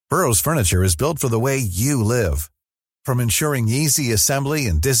Burrow's furniture is built for the way you live. From ensuring easy assembly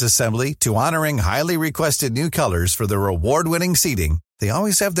and disassembly to honoring highly requested new colors for their award-winning seating, they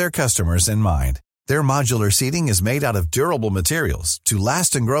always have their customers in mind. Their modular seating is made out of durable materials to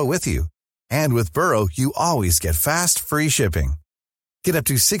last and grow with you. And with Burrow, you always get fast, free shipping. Get up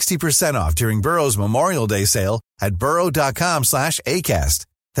to 60% off during Burrow's Memorial Day sale at burrow.com/ACAST.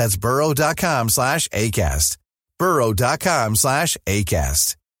 That's burrow.com/ACAST.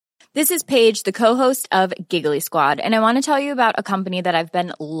 burrow.com/ACAST. This is Paige, the co-host of Giggly Squad, and I want to tell you about a company that I've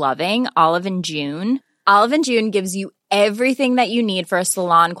been loving, Olive & June. Olive & June gives you everything that you need for a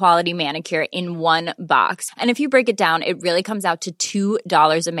salon-quality manicure in one box. And if you break it down, it really comes out to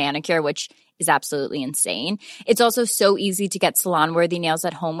 $2 a manicure, which is absolutely insane. It's also so easy to get salon-worthy nails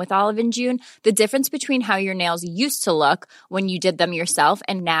at home with Olive & June. The difference between how your nails used to look when you did them yourself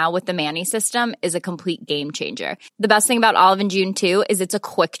and now with the Mani system is a complete game changer. The best thing about Olive & June, too, is it's a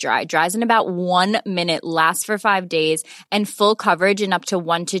quick dry. Dries in about 1 minute, lasts for 5 days, and full coverage in up to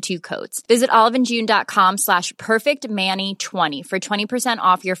 1 to 2 coats. Visit oliveandjune.com/perfectmani20 for 20%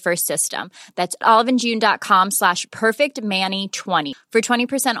 off your first system. That's oliveandjune.com/perfectmani20 for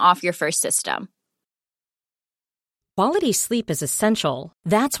 20% off your first system. Quality sleep is essential.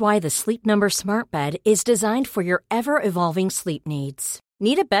 That's why the Sleep Number Smart Bed is designed for your ever-evolving sleep needs.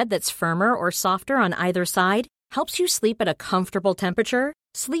 Need a bed that's firmer or softer on either side? Helps you sleep at a comfortable temperature?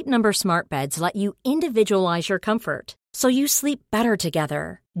 Sleep Number Smart Beds let you individualize your comfort, so you sleep better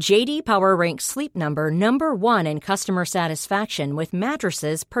together. J.D. Power ranks Sleep Number number 1 in customer satisfaction with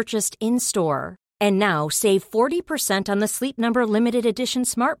mattresses purchased in-store. And now, save 40% on the Sleep Number Limited Edition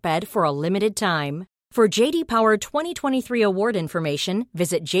Smart Bed for a limited time. For J.D. Power 2023 award information,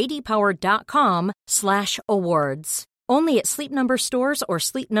 visit jdpower.com/awards. Only at Sleep Number stores or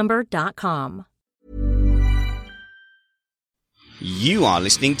sleepnumber.com. You are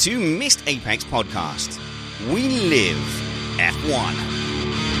listening to Missed Apex Podcast. We live F1.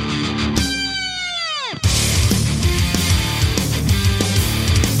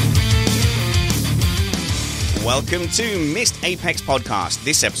 Welcome to Missed Apex Podcast.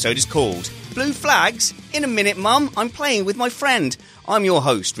 This episode is called Blue Flags? In a minute, Mum. I'm playing with my friend. I'm your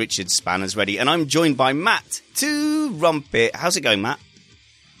host, Richard Spanners Ready, and I'm joined by Matt to Rumpet. How's it going, Matt?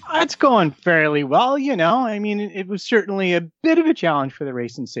 It's going fairly well, you know. I mean, it was certainly a bit of a challenge for the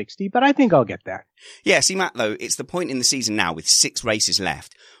race in 60, but I think I'll get there. Yeah, see, Matt, though, it's the point in the season now with 6 races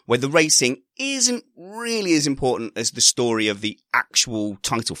left where the racing isn't really as important as the story of the actual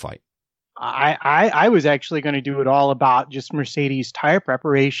title fight. I was actually going to do it all about just Mercedes tire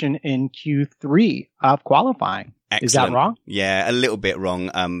preparation in Q3 of qualifying. Excellent. Is that wrong? Yeah, a little bit wrong.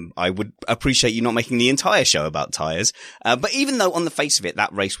 I would appreciate you not making the entire show about tires. But even though on the face of it,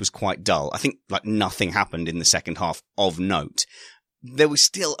 that race was quite dull, I think like nothing happened in the second half of note. There was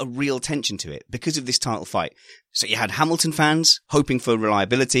still a real tension to it because of this title fight. So you had Hamilton fans hoping for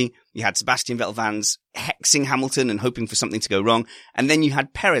reliability. You had Sebastian Vettel fans hexing Hamilton and hoping for something to go wrong. And then you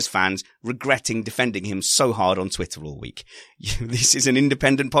had Perez fans regretting defending him so hard on Twitter all week. This is an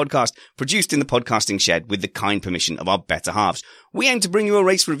independent podcast produced in the podcasting shed with the kind permission of our better halves. We aim to bring you a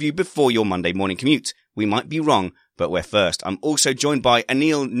race review before your Monday morning commute. We might be wrong, but we're first. I'm also joined by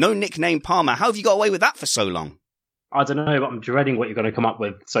Anil, no nickname Palmer. How have you got away with that for so long? I don't know, but I'm dreading what you're going to come up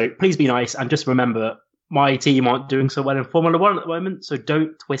with. So please be nice and just remember, my team aren't doing so well in Formula One at the moment, so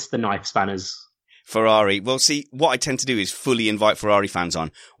don't twist the knife, Spanners. Ferrari. Well, see, what I tend to do is fully invite Ferrari fans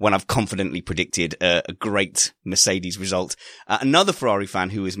on when I've confidently predicted a great Mercedes result. Another Ferrari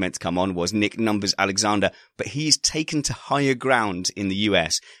fan who was meant to come on was Nick Numbers Alexander, but he's taken to higher ground in the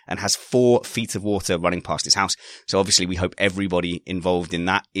US and has 4 feet of water running past his house. So obviously we hope everybody involved in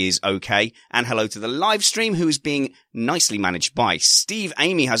that is okay. And hello to the live stream who is being nicely managed by Steve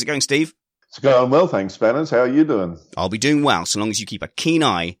Amy. How's it going, Steve? It's going well, thanks, Spanners. How are you doing? I'll be doing well, so long as you keep a keen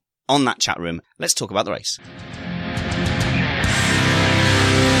eye on that chat room. Let's talk about the race.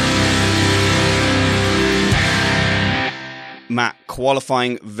 Matt,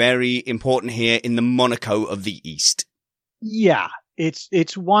 qualifying very important here in the Monaco of the East. Yeah,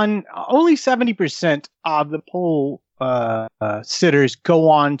 it's one, only 70% of the pole sitters go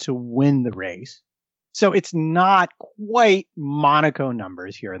on to win the race. So it's not quite Monaco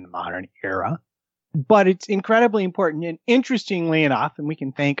numbers here in the modern era. But it's incredibly important. And interestingly enough, and we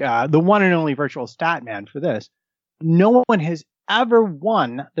can thank the one and only virtual stat man for this, no one has ever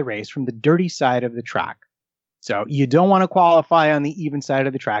won the race from the dirty side of the track. So you don't want to qualify on the even side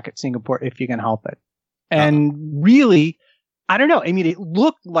of the track at Singapore if you can help it. And really, I don't know. I mean, it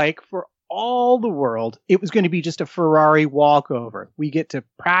looked like for all the world, it was going to be just a Ferrari walkover. We get to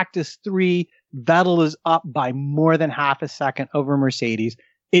practice 3. Vettel is up by more than half a second over Mercedes.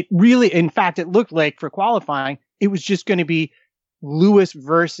 It really, in fact, it looked like for qualifying, it was just going to be Lewis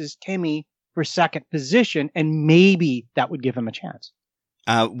versus Timmy for second position, and maybe that would give him a chance.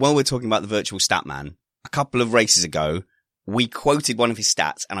 While we're talking about the virtual stat man, a couple of races ago, we quoted one of his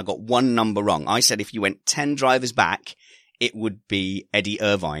stats and I got one number wrong. I said if you went 10 drivers back, it would be Eddie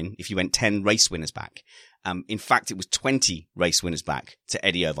Irvine if you went 10 race winners back. In fact, it was 20 race winners back to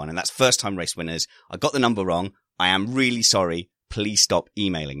Eddie Irvine, and that's first time race winners. I got the number wrong. I am really sorry. Please stop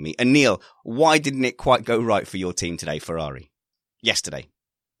emailing me. And Neil, why didn't it quite go right for your team today, Ferrari? Yesterday.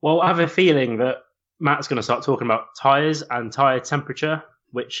 Well, I have a feeling that Matt's going to start talking about tyres and tyre temperature,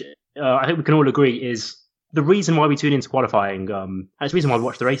 which I think we can all agree is the reason why we tune into qualifying. And it's the reason why we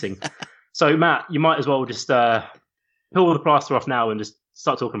watch the racing. So, Matt, you might as well just pull the plaster off now and just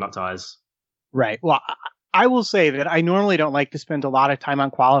start talking about tyres. Right. Well, I will say that I normally don't like to spend a lot of time on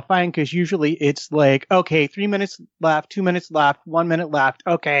qualifying because usually it's like, okay, 3 minutes left, 2 minutes left, 1 minute left.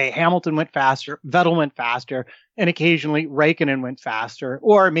 Okay, Hamilton went faster, Vettel went faster, and occasionally Raikkonen went faster,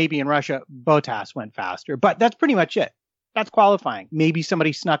 or maybe in Russia, Bottas went faster. But that's pretty much it. That's qualifying. Maybe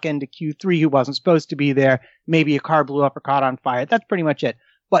somebody snuck into Q3 who wasn't supposed to be there. Maybe a car blew up or caught on fire. That's pretty much it.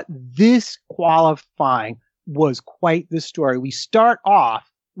 But this qualifying was quite the story. We start off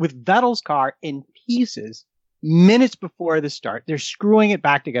with Vettel's car in pieces minutes before the start. They're screwing it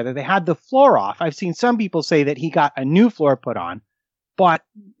back together. They had the floor off. I've seen some people say that he got a new floor put on, but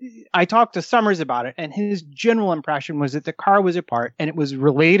I talked to Summers about it, and his general impression was that the car was apart, and it was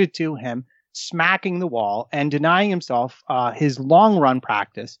related to him smacking the wall and denying himself his long run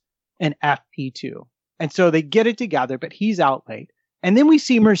practice in FP2. And so they get it together, but he's out late. And then we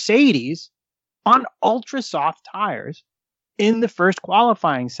see Mercedes on ultra soft tires in the first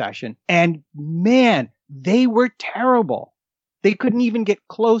qualifying session. And man, they were terrible. They couldn't even get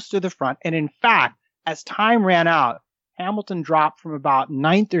close to the front. And in fact, as time ran out, Hamilton dropped from about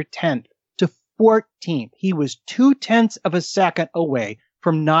 9th or 10th to 14th. He was 0.2 of a second away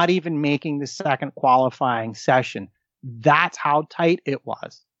from not even making the second qualifying session. That's how tight it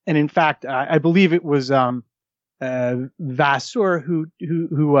was. And in fact, I believe it was Vasseur who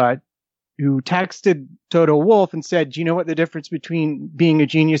texted Toto Wolff and said, do you know what the difference between being a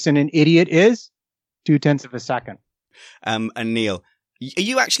genius and an idiot is? 0.2 of a second. And Neil, are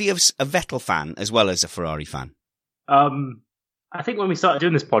you actually a Vettel fan as well as a Ferrari fan? I think when we started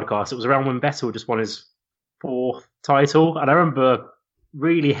doing this podcast, it was around when Vettel just won his 4th title. And I remember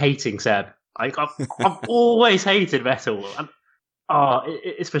really hating Seb. I've always hated Vettel. And,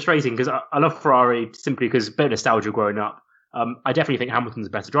 it's frustrating because I love Ferrari simply because a bit of nostalgia growing up. I definitely think Hamilton's a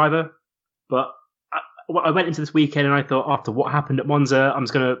better driver. But I went into this weekend and I thought, after what happened at Monza, I'm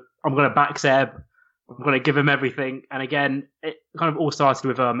gonna back Seb. I'm gonna give him everything. And again, it kind of all started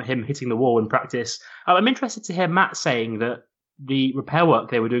with him hitting the wall in practice. I'm interested to hear Matt saying that the repair work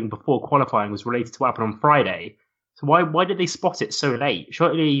they were doing before qualifying was related to what happened on Friday. So why did they spot it so late?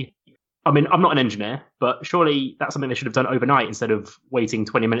 Surely, I mean, I'm not an engineer, but surely that's something they should have done overnight instead of waiting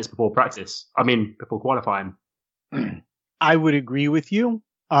 20 minutes before practice. Before qualifying. I would agree with you.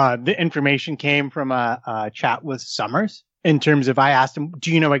 The information came from a chat with Summers in terms of, I asked him,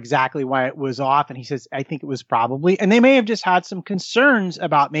 do you know exactly why it was off? And he says, I think it was probably, and they may have just had some concerns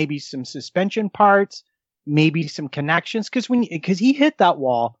about maybe some suspension parts, maybe some connections. Because he hit that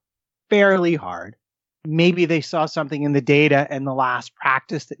wall fairly hard. Maybe they saw something in the data in the last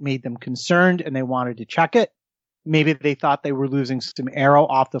practice that made them concerned and they wanted to check it. Maybe they thought they were losing some aero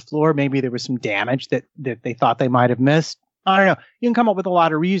off the floor. Maybe there was some damage that they thought they might have missed. I don't know. You can come up with a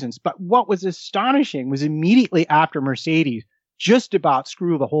lot of reasons. But what was astonishing was immediately after Mercedes just about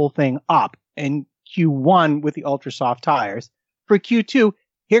screw the whole thing up in Q1 with the ultra soft tires. For Q2,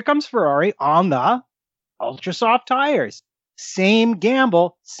 here comes Ferrari on the ultra soft tires. Same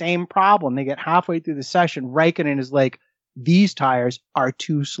gamble, same problem. They get halfway through the session. Raikkonen is like, these tires are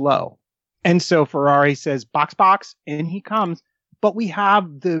too slow. And so Ferrari says, box, in he comes. But we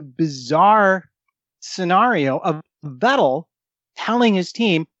have the bizarre scenario of Vettel telling his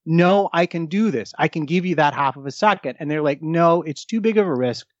team, no, I can do this. I can give you that half of a second. And they're like, no, it's too big of a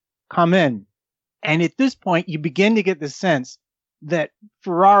risk. Come in. And at this point, you begin to get the sense that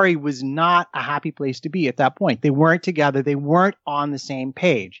Ferrari was not a happy place to be at that point. They weren't together. They weren't on the same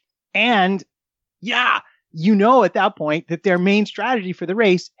page. And yeah, you know at that point that their main strategy for the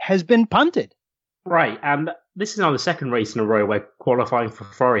race has been punted. Right. And this is now the second race in a row where qualifying for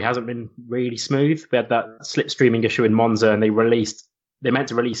Ferrari hasn't been really smooth. We had that slipstreaming issue in Monza and they meant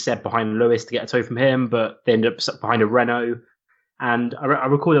to release Seb behind Lewis to get a tow from him, but they ended up stuck behind a Renault. And I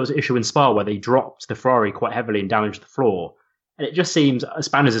recall there was an issue in Spa where they dropped the Ferrari quite heavily and damaged the floor. And it just seems,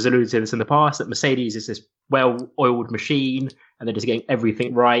 Spanners has alluded to this in the past, that Mercedes is this well-oiled machine, and they're just getting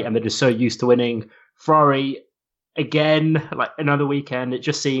everything right, and they're just so used to winning. Ferrari, again, like another weekend, it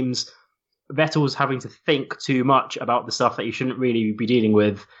just seems Vettel's having to think too much about the stuff that he shouldn't really be dealing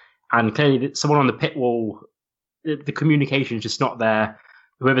with. And clearly, someone on the pit wall, the communication is just not there.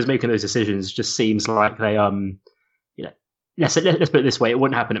 Whoever's making those decisions just seems like they, let's put it this way, it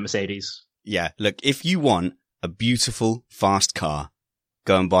wouldn't happen at Mercedes. Yeah, look, if you want a beautiful, fast car,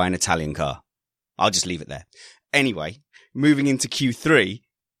 go and buy an Italian car. I'll just leave it there. Anyway, moving into Q3,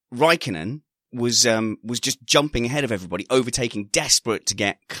 Raikkonen was just jumping ahead of everybody, overtaking, desperate to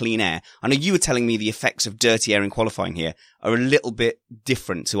get clean air. I know you were telling me the effects of dirty air in qualifying here are a little bit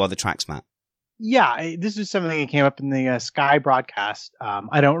different to other tracks, Matt. Yeah, this is something that came up in the Sky broadcast.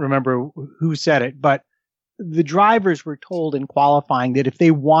 I don't remember who said it, but the drivers were told in qualifying that if they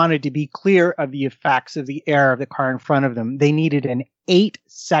wanted to be clear of the effects of the air of the car in front of them, they needed an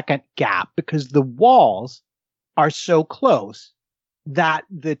 8-second gap because the walls are so close that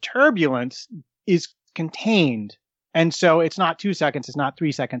the turbulence is contained. And so it's not 2 seconds, it's not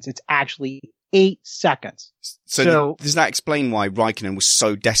 3 seconds, it's actually 8 seconds. So does that explain why Raikkonen was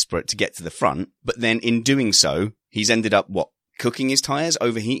so desperate to get to the front, but then in doing so, he's ended up, cooking his tyres,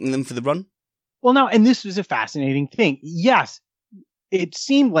 overheating them for the run? Well, no, and this was a fascinating thing. Yes, it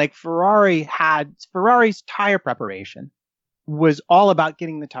seemed like Ferrari's tire preparation was all about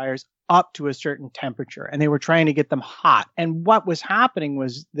getting the tires up to a certain temperature, and they were trying to get them hot. And what was happening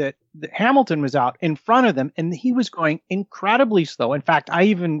was that Hamilton was out in front of them, and he was going incredibly slow. In fact, I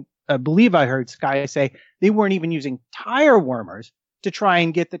even believe I heard Sky say they weren't even using tire warmers to try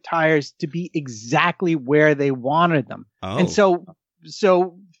and get the tires to be exactly where they wanted them. Oh. And so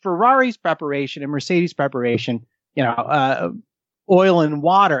Ferrari's preparation and Mercedes preparation, oil and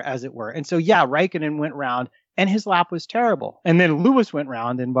water, as it were. And so, yeah, Raikkonen went round and his lap was terrible. And then Lewis went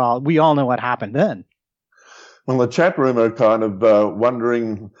round and, well, we all know what happened then. Well, the chat room are kind of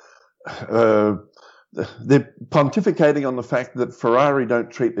wondering, they're pontificating on the fact that Ferrari don't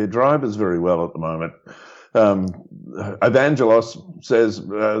treat their drivers very well at the moment. Evangelos says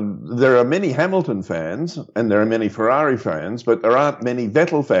there are many Hamilton fans and there are many Ferrari fans, but there aren't many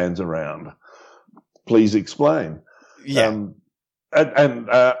Vettel fans around. Please explain. Yeah. And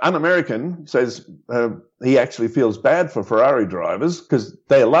Un-American says he actually feels bad for Ferrari drivers because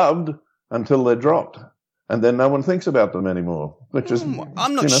they're loved until they're dropped. And then no one thinks about them anymore, which is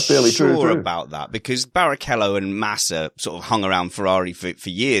I'm not fairly sure true. about that because Barrichello and Massa sort of hung around Ferrari for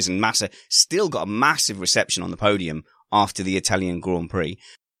years, and Massa still got a massive reception on the podium after the Italian Grand Prix.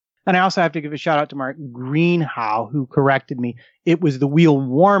 And I also have to give a shout out to Mark Greenhow, who corrected me. It was the wheel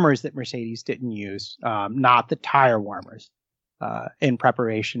warmers that Mercedes didn't use, not the tire warmers in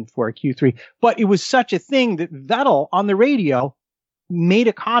preparation for Q3. But it was such a thing that Vettel on the radio made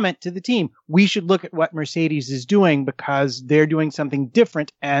a comment to the team. We should look at what Mercedes is doing because they're doing something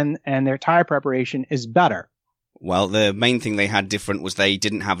different and their tire preparation is better. Well, the main thing they had different was they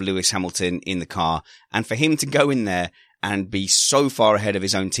didn't have Lewis Hamilton in the car. And for him to go in there and be so far ahead of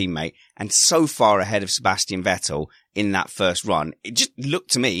his own teammate and so far ahead of Sebastian Vettel in that first run, it just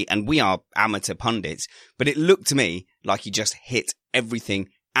looked to me, and we are amateur pundits, but it looked to me like he just hit everything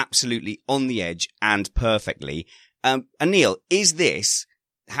absolutely on the edge and perfectly. Anil, is this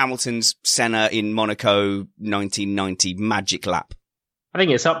Hamilton's Senna in Monaco 1990 magic lap? I think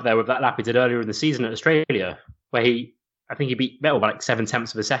it's up there with that lap he did earlier in the season at Australia, where he beat Vettel by like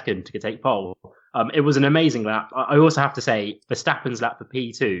 0.7 of a second to take pole. It was an amazing lap. I also have to say, Verstappen's lap for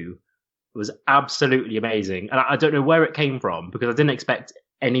P2 was absolutely amazing. And I don't know where it came from because I didn't expect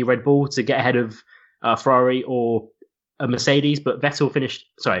any Red Bull to get ahead of Ferrari or a Mercedes, but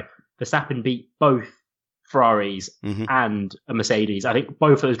Verstappen beat both Ferraris and a Mercedes. I think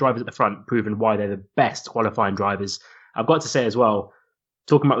both of those drivers at the front proven why they're the best qualifying drivers. I've got to say as well,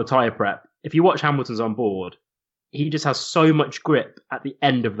 talking about the tyre prep, if you watch Hamilton's on board, he just has so much grip at the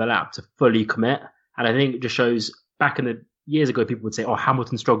end of the lap to fully commit. And I think it just shows, back in the years ago, people would say,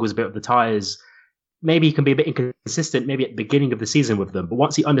 Hamilton struggles a bit with the tyres. Maybe he can be a bit inconsistent, maybe at the beginning of the season with them. But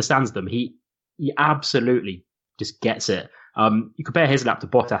once he understands them, he absolutely just gets it. You compare his lap to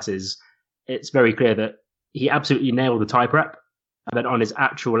Bottas's, it's very clear that he absolutely nailed the tyre prep. And then on his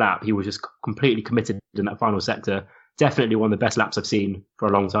actual lap, he was just completely committed in that final sector. Definitely one of the best laps I've seen for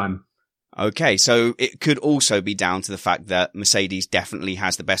a long time. Okay, so it could also be down to the fact that Mercedes definitely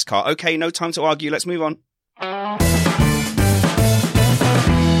has the best car. Okay, no time to argue. Let's move on.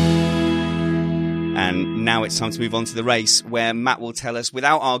 And now it's time to move on to the race, where Matt will tell us,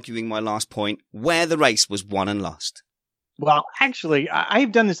 without arguing my last point, where the race was won and lost. Well, actually,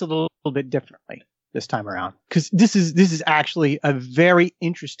 I've done this a little bit differently. this time around, because this is actually a very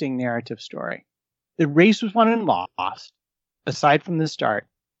interesting narrative story. The race was won and lost, aside from the start,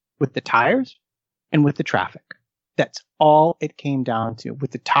 with the tires and with the traffic. That's all it came down to.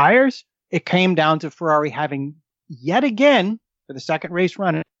 With the tires, it came down to Ferrari having yet again, for the second race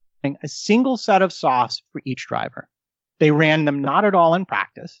running, a single set of softs for each driver. They ran them not at all in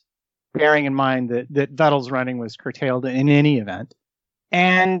practice, bearing in mind that Vettel's running was curtailed in any event.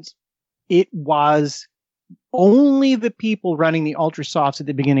 And it was only the people running the ultra softs at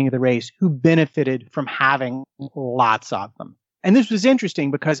the beginning of the race who benefited from having lots of them. And this was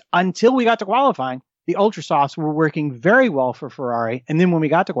interesting because until we got to qualifying, the ultra softs were working very well for Ferrari. And then when we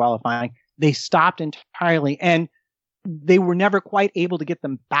got to qualifying, they stopped entirely and they were never quite able to get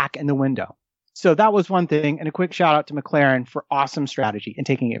them back in the window. So that was one thing. And a quick shout out to McLaren for awesome strategy and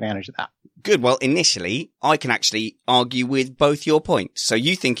taking advantage of that. Good. Well, initially, I can actually argue with both your points. So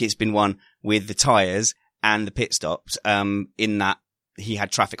you think it's been won with the tyres and the pit stops, in that he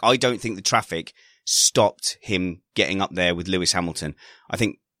had traffic. I don't think the traffic stopped him getting up there with Lewis Hamilton. I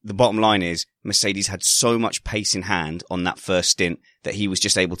think the bottom line is Mercedes had so much pace in hand on that first stint that he was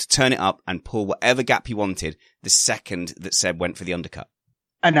just able to turn it up and pull whatever gap he wanted the second that Seb went for the undercut.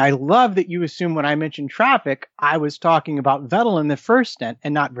 And I love that you assume when I mentioned traffic, I was talking about Vettel in the first stint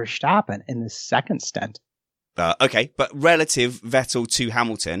and not Verstappen in the second stint. Okay, but relative Vettel to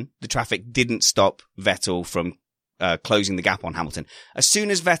Hamilton, the traffic didn't stop Vettel from closing the gap on Hamilton. As soon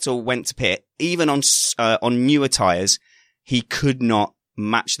as Vettel went to pit, even on newer tyres, he could not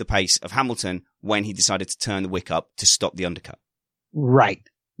match the pace of Hamilton when he decided to turn the wick up to stop the undercut. Right.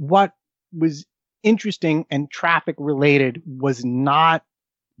 What was interesting and traffic related was not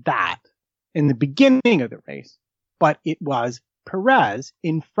that in the beginning of the race, but it was Perez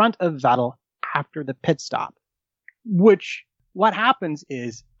in front of Vettel after the pit stop, which what happens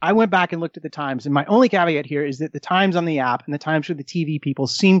is I went back and looked at the times, and my only caveat here is that the times on the app and the times for the TV people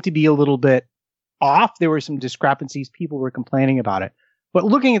seem to be a little bit off. There were some discrepancies. People were complaining about it. But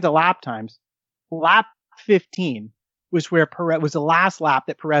looking at the lap times, lap 15 was where Perez was the last lap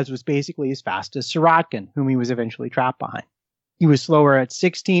that Perez was basically as fast as Sirotkin, whom he was eventually trapped behind. He was slower at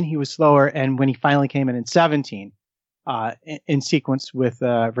 16. He was slower. And when he finally came in 17, in sequence with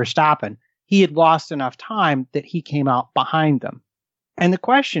Verstappen, he had lost enough time that he came out behind them. And the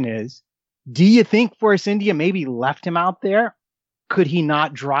question is, do you think Force India maybe left him out there? Could he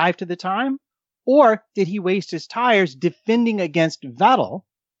not drive to the time? Or did he waste his tires defending against Vettel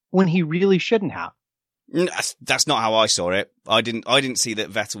when he really shouldn't have? That's not how I saw it. I didn't see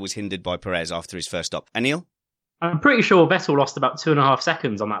that Vettel was hindered by Perez after his first stop. Anil? I'm pretty sure Vettel lost about 2.5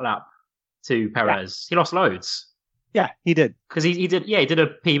 seconds on that lap to Perez. Yeah. He lost loads. Yeah, he did. Because he did a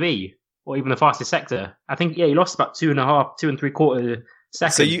PB, or even the fastest sector. I think, he lost about 2.75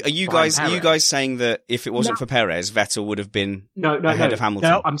 seconds. So are you guys saying that if it wasn't for Perez, Vettel would have been ahead of Hamilton?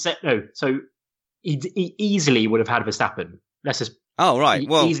 No, I'm saying no. So he easily would have had Verstappen. Let's just. Oh right.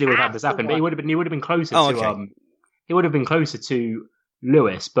 Well, easily would have had Verstappen, but he would have been closer to. He would have been closer to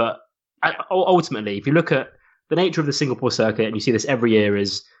Lewis, but ultimately, if you look at the nature of the Singapore circuit, and you see this every year,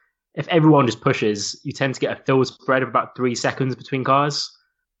 is if everyone just pushes, you tend to get a field spread of about 3 seconds between cars,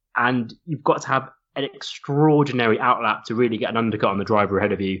 and you've got to have an extraordinary outlap to really get an undercut on the driver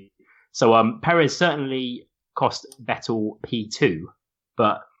ahead of you. So Perez certainly cost Vettel P2,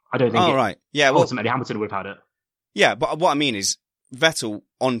 but I don't think ultimately Hamilton would have had it. Yeah, but what I mean is Vettel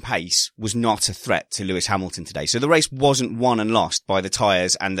on pace was not a threat to Lewis Hamilton today. So the race wasn't won and lost by the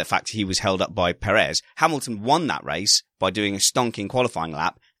tyres and the fact he was held up by Perez. Hamilton won that race by doing a stonking qualifying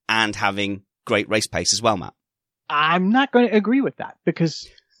lap and having great race pace as well, Matt. I'm not going to agree with that because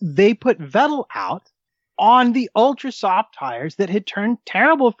they put Vettel out on the ultra soft tires that had turned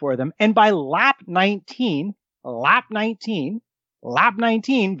terrible for them. And by lap 19, Vettel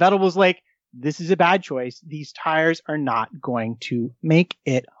was like, this is a bad choice. These tires are not going to make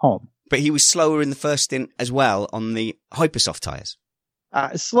it home. But he was slower in the first stint as well on the Hypersoft tires.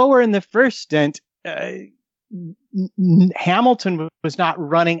 Slower in the first stint. Hamilton was not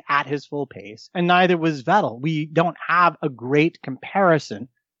running at his full pace, and neither was Vettel. We don't have a great comparison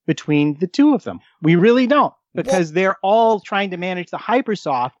between the two of them. We really don't, because they're all trying to manage the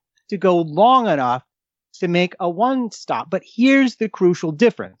Hypersoft to go long enough to make a one stop. But here's the crucial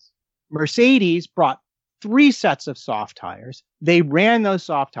difference. Mercedes brought 3 sets of soft tires. They ran those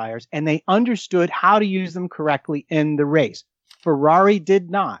soft tires and they understood how to use them correctly in the race. Ferrari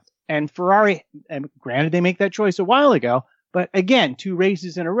did not. And Ferrari, and granted they make that choice a while ago, but again, 2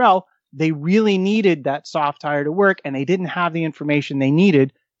 races in a row, they really needed that soft tire to work and they didn't have the information they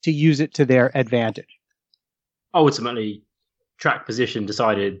needed to use it to their advantage. Ultimately, track position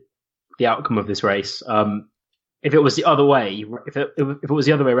decided the outcome of this race. If it was the other way, if it was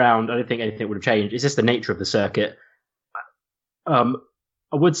the other way around, I don't think anything would have changed. It's just the nature of the circuit. I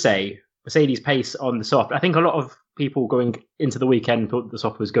would say Mercedes' pace on the soft. I think a lot of people going into the weekend thought the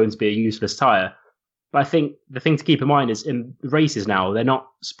soft was going to be a useless tyre. But I think the thing to keep in mind is in the races now, they're not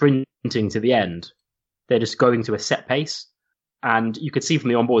sprinting to the end. They're just going to a set pace. And you could see from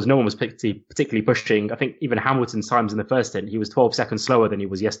the onboards, no one was particularly pushing. I think even Hamilton's times in the first stint, he was 12 seconds slower than he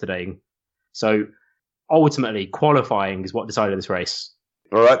was yesterday. So ultimately, qualifying is what decided this race.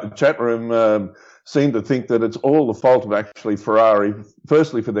 All right, the chat room seemed to think that it's all the fault of actually Ferrari,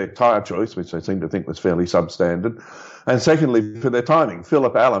 firstly for their tyre choice, which they seem to think was fairly substandard, and secondly for their timing.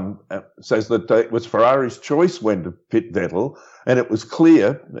 Philip Allen says that it was Ferrari's choice when to pit Vettel, and it was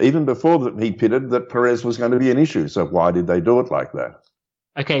clear, even before that he pitted, that Perez was going to be an issue. So why did they do it like that?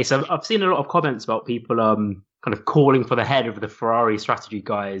 Okay, so I've seen a lot of comments about people kind of calling for the head of the Ferrari strategy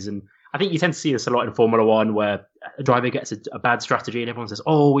guys, and I think you tend to see this a lot in Formula One where a driver gets a bad strategy and everyone says,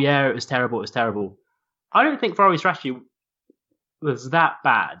 oh, yeah, it was terrible. I don't think Ferrari's strategy was that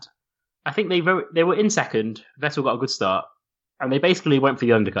bad. I think they were in second. Vettel got a good start. And they basically went for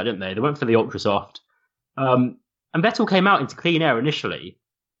the undercut, didn't they? They went for the ultra soft. And Vettel came out into clean air initially.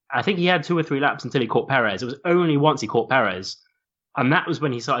 I think he had 2 or 3 laps until he caught Perez. It was only once he caught Perez. And that was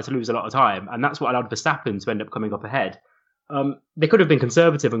when he started to lose a lot of time. And that's what allowed Verstappen to end up coming up ahead. They could have been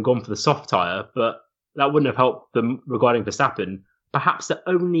conservative and gone for the soft tyre, but that wouldn't have helped them regarding Verstappen. Perhaps the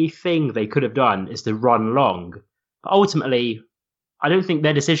only thing they could have done is to run long. But ultimately, I don't think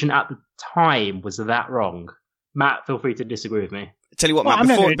their decision at the time was that wrong. Matt, feel free to disagree with me. Tell you what,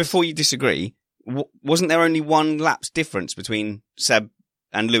 Matt, before you disagree, wasn't there only 1 lap's difference between Seb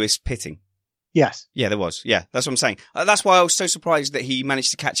and Lewis pitting? Yes. Yeah, there was. Yeah, that's what I'm saying. That's why I was so surprised that he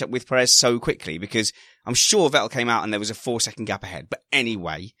managed to catch up with Perez so quickly, because I'm sure Vettel came out and there was a 4-second gap ahead. But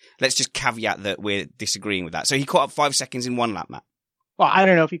anyway, let's just caveat that we're disagreeing with that. So he caught up 5 seconds in 1 lap, Matt. Well, I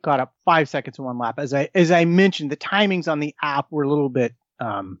don't know if he caught up 5 seconds in 1 lap. As I mentioned, the timings on the app were a little bit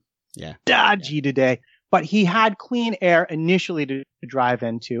dodgy today. But he had clean air initially to drive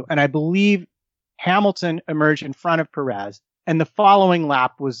into, and I believe Hamilton emerged in front of Perez. And the following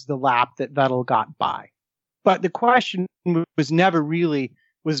lap was the lap that Vettel got by. But the question was never really,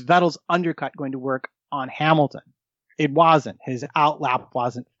 was Vettel's undercut going to work on Hamilton? It wasn't. His out lap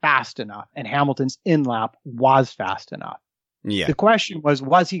wasn't fast enough, and Hamilton's in lap was fast enough. Yeah. The question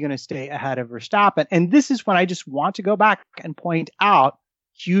was he going to stay ahead of Verstappen? And this is when I just want to go back and point out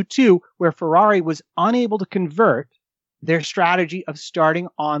Q2, where Ferrari was unable to convert their strategy of starting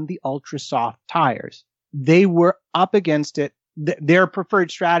on the ultra soft tires. They were up against it. Their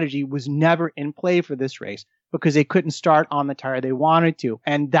preferred strategy was never in play for this race because they couldn't start on the tire they wanted to.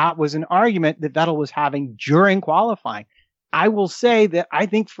 And that was an argument that Vettel was having during qualifying. I will say that I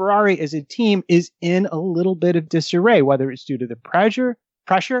think Ferrari as a team is in a little bit of disarray, whether it's due to the pressure,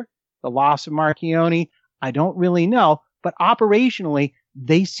 the loss of Marchione. I don't really know, but operationally,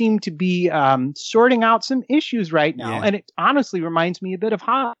 they seem to be sorting out some issues right now. Yeah. And it honestly reminds me a bit of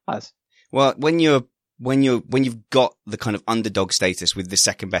Haas. Well, when you've got the kind of underdog status with the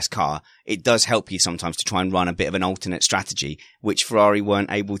second best car, it does help you sometimes to try and run a bit of an alternate strategy, which Ferrari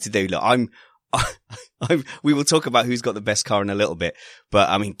weren't able to do. Look, we will talk about who's got the best car in a little bit, but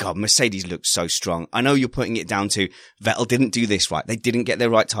I mean, God, Mercedes looks so strong. I know you're putting it down to Vettel didn't do this right. They didn't get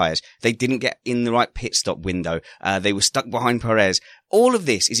their right tyres. They didn't get in the right pit stop window. They were stuck behind Perez. All of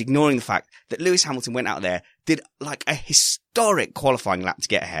this is ignoring the fact that Lewis Hamilton went out there, did like a historic qualifying lap to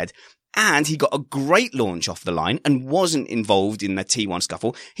get ahead. And he got a great launch off the line and wasn't involved in the T1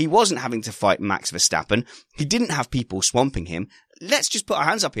 scuffle. He wasn't having to fight Max Verstappen. He didn't have people swamping him. Let's just put our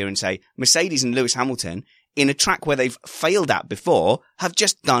hands up here and say Mercedes and Lewis Hamilton, in a track where they've failed at before, have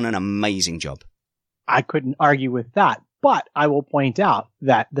just done an amazing job. I couldn't argue with that, but I will point out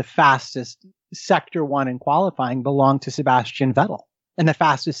that the fastest Sector 1 in qualifying belonged to Sebastian Vettel, and the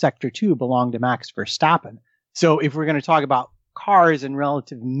fastest Sector 2 belonged to Max Verstappen. So if we're going to talk about cars and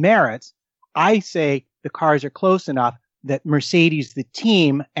relative merits, I say the cars are close enough that Mercedes, the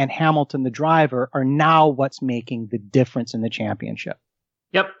team, and Hamilton, the driver, are now what's making the difference in the championship.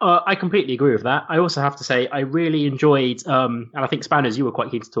 Yep, I completely agree with that. I also have to say I really enjoyed, and I think Spanners, you were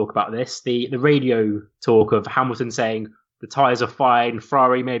quite keen to talk about this, the radio talk of Hamilton saying the tyres are fine,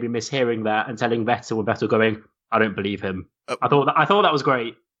 Ferrari maybe mishearing that and telling Vettel and Vettel going, I don't believe him. I thought that was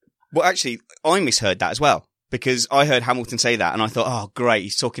great. Well, actually, I misheard that as well, because I heard Hamilton say that and I thought, oh, great,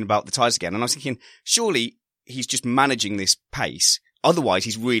 he's talking about the tyres again. And I was thinking, surely he's just managing this pace. Otherwise,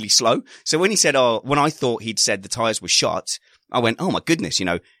 he's really slow. So when he said, when I thought he'd said the tyres were shot, I went, oh my goodness,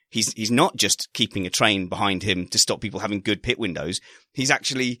 he's not just keeping a train behind him to stop people having good pit windows. He's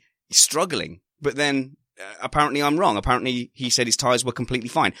actually, struggling. But then apparently I'm wrong. Apparently he said his tyres were completely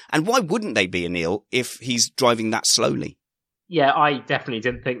fine. And why wouldn't they be, Anil, if he's driving that slowly? Yeah, I definitely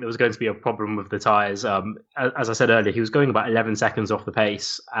didn't think there was going to be a problem with the tyres. As I said earlier, he was going about 11 seconds off the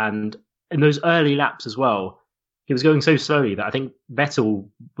pace. And in those early laps as well, he was going so slowly that I think Vettel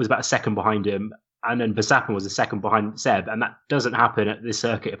was about a second behind him. And then Verstappen was a second behind Seb. And that doesn't happen at this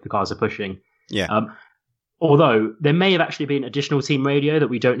circuit if the cars are pushing. Yeah. Although there may have actually been additional team radio that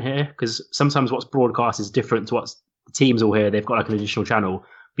we don't hear, because sometimes what's broadcast is different to what the teams all hear. They've got like an additional channel.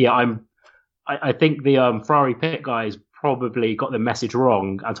 But yeah, I think the Ferrari pit guys probably got the message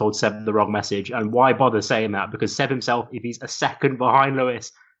wrong and told Seb the wrong message. And why bother saying that? Because Seb himself, if he's a second behind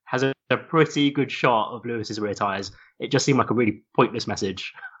Lewis, has a pretty good shot of Lewis's rear tyres. It just seemed like a really pointless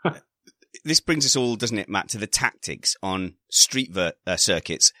message. This brings us all, doesn't it, Matt, to the tactics on street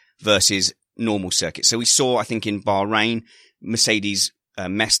circuits versus normal circuits. So we saw, I think, in Bahrain, Mercedes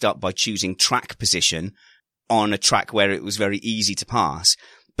messed up by choosing track position on a track where it was very easy to pass.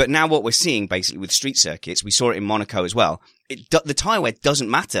 But now what we're seeing basically with street circuits, we saw it in Monaco as well. The tyre wear doesn't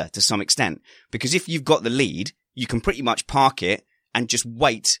matter to some extent, because if you've got the lead, you can pretty much park it and just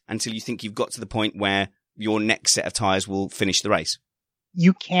wait until you think you've got to the point where your next set of tyres will finish the race.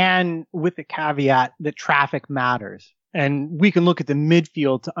 You can, with the caveat that traffic matters. And we can look at the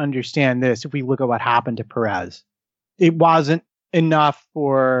midfield to understand this if we look at what happened to Perez. It wasn't enough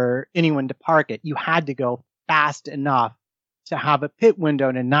for anyone to park it. You had to go fast enough to have a pit window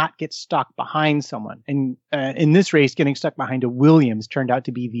and not get stuck behind someone. And in this race, getting stuck behind a Williams turned out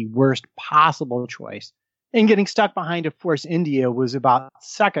to be the worst possible choice. And getting stuck behind a Force India was about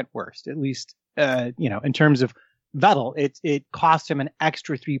second worst, at least, in terms of Vettel. It cost him an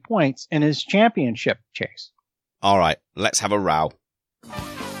extra 3 points in his championship chase. All right, let's have a row.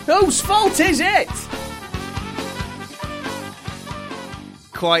 Whose fault is it?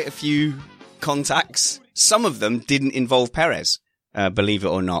 Quite a few contacts. Some of them didn't involve Perez, believe it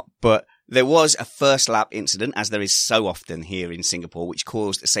or not. But there was a first lap incident, as there is so often here in Singapore, which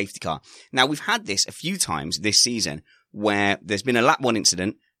caused a safety car. Now, we've had this a few times this season where there's been a lap 1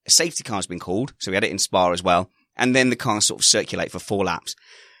 incident, a safety car's been called, so we had it in Spa as well, and then the cars sort of circulate for 4 laps.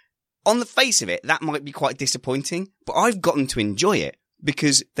 On the face of it, that might be quite disappointing, but I've gotten to enjoy it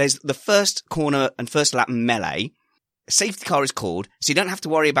because there's the first corner and first lap melee. A safety car is called, so you don't have to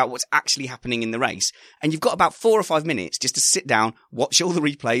worry about what's actually happening in the race. And you've got about 4 or 5 minutes just to sit down, watch all the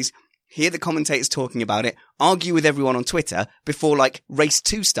replays, hear the commentators talking about it, argue with everyone on Twitter before race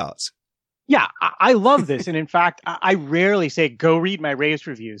 2 starts. Yeah, I love this. And in fact, I rarely say go read my race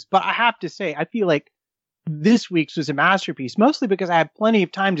reviews, but I have to say, I feel like this week's was a masterpiece, mostly because I had plenty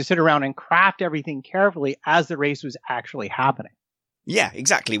of time to sit around and craft everything carefully as the race was actually happening. Yeah,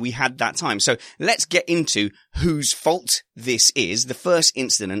 exactly. We had that time. So let's get into whose fault this is. The first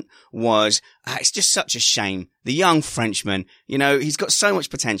incident was, it's just such a shame. The young Frenchman, he's got so much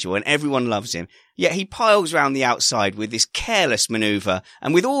potential and everyone loves him. Yet he piles around the outside with this careless maneuver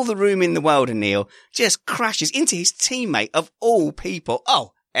and with all the room in the world, Anil, just crashes into his teammate of all people.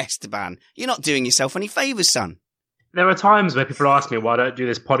 Oh, Esteban, you're not doing yourself any favours, son. There are times where people ask me why I don't do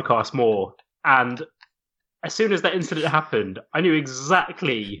this podcast more, and as soon as that incident happened, I knew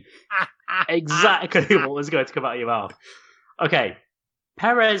exactly what was going to come out of your mouth. Okay,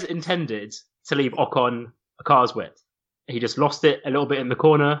 Perez intended to leave Ocon a car's width. He just lost it a little bit in the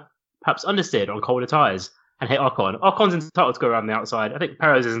corner, perhaps understeered on colder tyres, and hit Ocon. Ocon's entitled to go around the outside. I think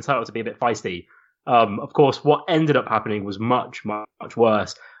Perez is entitled to be a bit feisty. Of course, what ended up happening was much, much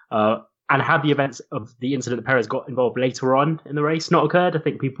worse. And had the events of the incident that Perez got involved later on in the race not occurred, I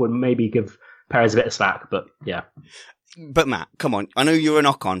think people would maybe give Perez a bit of slack, but yeah. But Matt, come on. I know you're an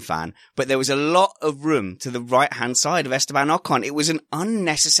Ocon fan, but there was a lot of room to the right-hand side of Esteban Ocon. It was an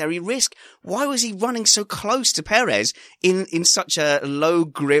unnecessary risk. Why was he running so close to Perez in such a low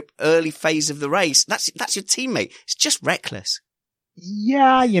grip early phase of the race? That's your teammate. It's just reckless.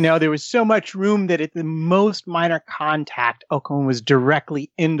 Yeah, there was so much room that at the most minor contact, Ocon was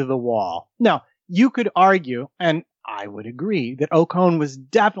directly into the wall. Now, you could argue, and I would agree, that Ocon was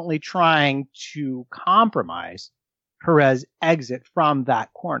definitely trying to compromise Perez's exit from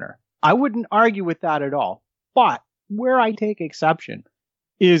that corner. I wouldn't argue with that at all. But where I take exception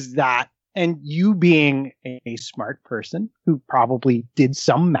is that, and you being a smart person who probably did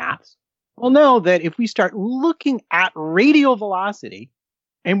some maths, will know that if we start looking at radial velocity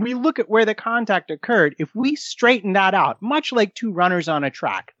and we look at where the contact occurred, if we straighten that out, much like 2 runners on a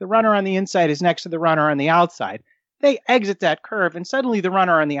track, the runner on the inside is next to the runner on the outside. They exit that curve and suddenly the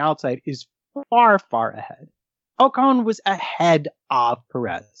runner on the outside is far, far ahead. Ocon was ahead of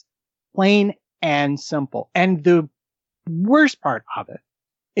Perez. Plain and simple. And the worst part of it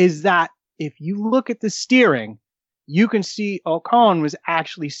is that if you look at the steering, you can see Ocon was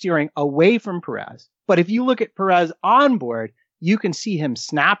actually steering away from Perez. But if you look at Perez on board, you can see him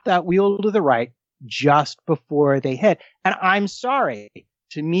snap that wheel to the right just before they hit. And I'm sorry,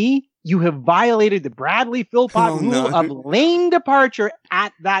 to me, you have violated the Bradley Philpott rule of lane departure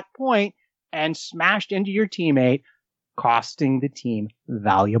at that point and smashed into your teammate, costing the team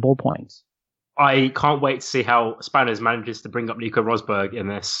valuable points. I can't wait to see how Spanners manages to bring up Nico Rosberg in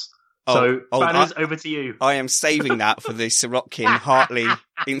this. Spanners, over to you. I am saving that for the Sirotkin-Hartley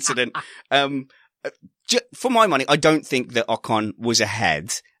incident. For my money, I don't think that Ocon was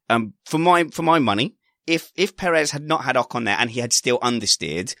ahead. For my money, if Perez had not had Ocon there and he had still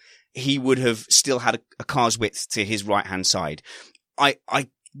understeered, he would have still had a car's width to his right-hand side. I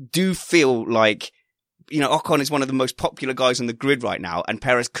do feel like, Ocon is one of the most popular guys on the grid right now, and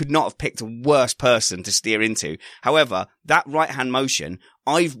Perez could not have picked a worse person to steer into. However, that right-hand motion,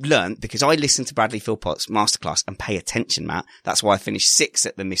 I've learned, because I listen to Bradley Philpott's masterclass and pay attention, Matt. That's why I finished 6th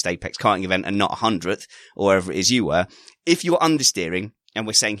at the Missed Apex karting event and not 100th, or wherever it is you were. If you're understeering, and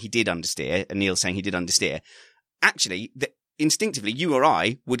we're saying he did understeer, and Neil's saying he did understeer, actually, instinctively, you or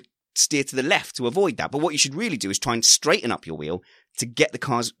I would steer to the left to avoid that. But what you should really do is try and straighten up your wheel to get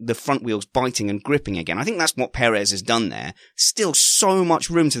the front wheels biting and gripping again. I think that's what Perez has done there. Still so much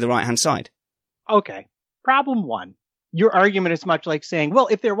room to the right-hand side. Okay. Problem 1. Your argument is much like saying, well,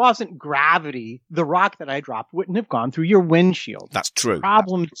 if there wasn't gravity, the rock that I dropped wouldn't have gone through your windshield. That's true.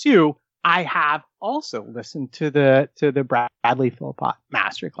 Problem 2, I have also listened to the Bradley Philpott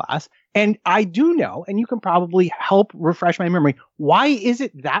masterclass, and I do know, and you can probably help refresh my memory, why is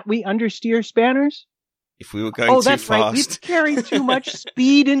it that we understeer Spanners? If we were going too fast. Right. We've carried too much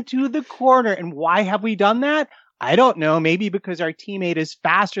speed into the corner. And why have we done that? I don't know. Maybe because our teammate is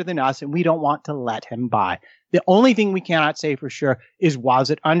faster than us and we don't want to let him by. The only thing we cannot say for sure is,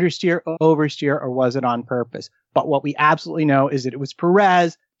 was it understeer, oversteer, or was it on purpose? But what we absolutely know is that it was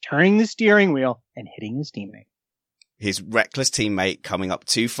Perez turning the steering wheel and hitting his teammate. His reckless teammate coming up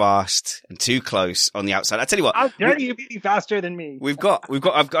too fast and too close on the outside. I tell you what. How dare you be faster than me? I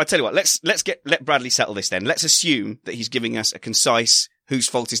tell you what, let Bradley settle this then. Let's assume that he's giving us a concise, whose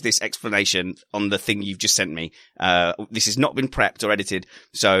fault is this explanation on the thing you've just sent me. This has not been prepped or edited.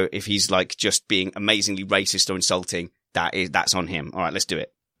 So if he's like just being amazingly racist or insulting, that's on him. All right, let's do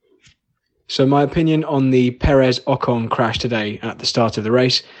it. So my opinion on the Perez-Ocon crash today at the start of the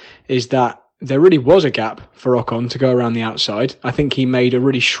race is that there really was a gap for Ocon to go around the outside. I think he made a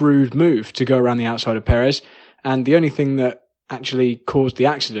really shrewd move to go around the outside of Perez. And the only thing that actually caused the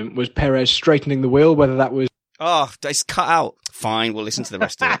accident was Perez straightening the wheel, whether that was... Oh, it's cut out. Fine, we'll listen to the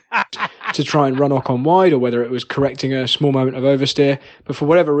rest of it. To try and run Ocon wide, or whether it was correcting a small moment of oversteer. But for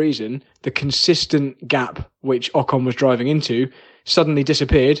whatever reason, the consistent gap which Ocon was driving into suddenly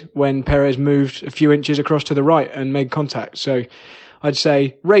disappeared when Perez moved a few inches across to the right and made contact. So I'd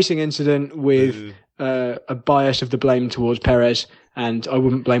say racing incident with a bias of the blame towards Perez, and I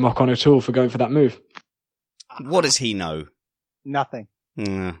wouldn't blame Ocon at all for going for that move. What does he know? Nothing.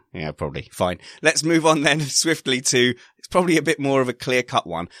 Yeah, probably. Fine. Let's move on then swiftly to, it's probably a bit more of a clear-cut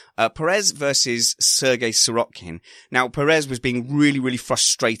one. Perez versus Sergei Sirotkin. Now, Perez was being really, really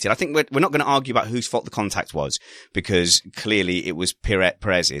frustrated. I think we're not going to argue about whose fault the contact was, because clearly it was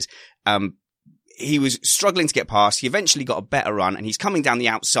Perez's. He was struggling to get past. He eventually got a better run, and he's coming down the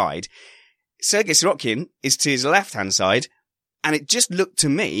outside. Sergei Sirotkin is to his left-hand side, and it just looked to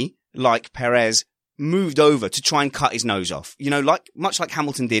me like Perez moved over to try and cut his nose off. Much like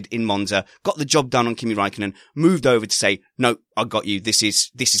Hamilton did in Monza, got the job done on Kimi Räikkönen, moved over to say, no, I got you. This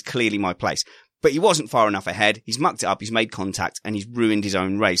is clearly my place. But he wasn't far enough ahead. He's mucked it up. He's made contact, and he's ruined his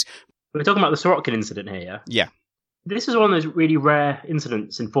own race. We're talking about the Sirotkin incident here, yeah? Yeah. This is one of those really rare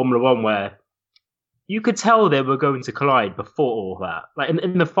incidents in Formula One where you could tell they were going to collide before all that. Like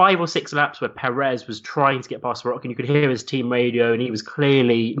in the 5 or 6 laps where Perez was trying to get past Sirotkin, you could hear his team radio, and he was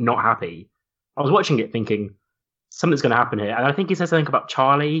clearly not happy. I was watching it thinking, something's going to happen here. And I think he said something about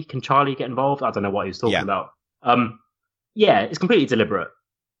Charlie. Can Charlie get involved? I don't know what he was talking about. Yeah, it's completely deliberate.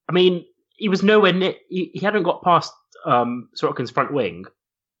 I mean, he was nowhere near... He hadn't got past Sirotkin's front wing.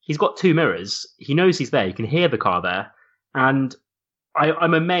 He's got 2 mirrors. He knows he's there. You can hear the car there. And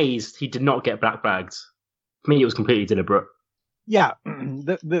I'm amazed he did not get black bagged. For me, it was completely deliberate. Yeah,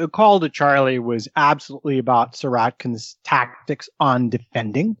 the call to Charlie was absolutely about Sirotkin's tactics on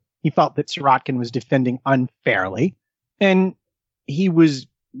defending. He felt that Sirotkin was defending unfairly, and he was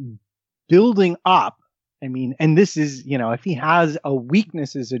building up. I mean, and this is, if he has a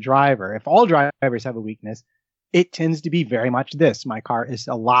weakness as a driver, if all drivers have a weakness, it tends to be very much this. My car is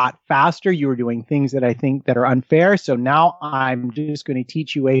a lot faster. You are doing things that I think that are unfair. So now I'm just going to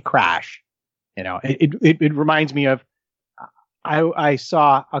teach you a crash. You know, it reminds me of, I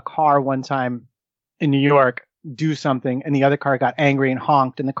saw a car one time in New York do something and the other car got angry and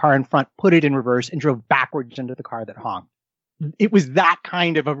honked and the car in front put it in reverse and drove backwards into the car that honked. It was that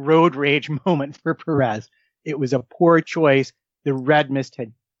kind of a road rage moment for Perez. It was a poor choice. The red mist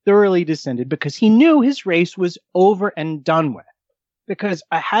had thoroughly descended because he knew his race was over and done with. Because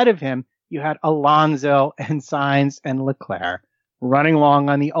ahead of him, you had Alonso and Sainz and Leclerc running along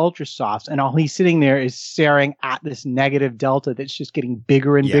on the ultra softs, and all he's sitting there is staring at this negative delta that's just getting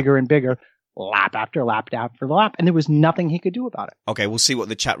bigger and bigger and bigger, lap after lap after lap, and there was nothing he could do about it. Okay, we'll see what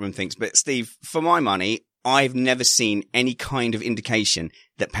the chat room thinks. But Steve, for my money, I've never seen any kind of indication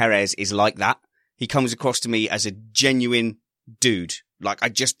that Perez is like that. He comes across to me as a genuine dude. Like,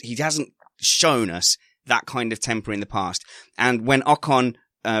 he hasn't shown us that kind of temper in the past. And when Ocon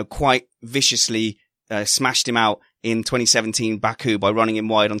quite viciously smashed him out in 2017 Baku by running him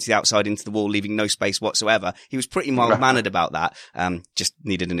wide onto the outside into the wall, leaving no space whatsoever, he was pretty mild-mannered about that. Just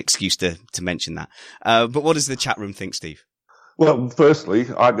needed an excuse to mention that. But what does the chat room think, Steve? Well, firstly,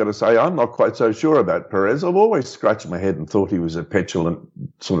 I've got to say I'm not quite so sure about Perez. I've always scratched my head and thought he was a petulant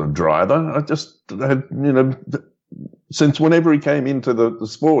sort of driver. I just had, since whenever he came into the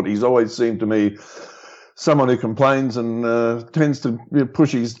sport, he's always seemed to me someone who complains and tends to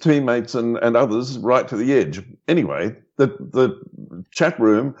push his teammates and others right to the edge. Anyway, the chat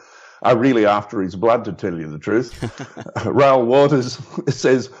room are really after his blood, to tell you the truth. Raoul Waters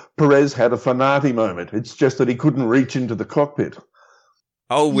says Perez had a Fanati moment. It's just that he couldn't reach into the cockpit.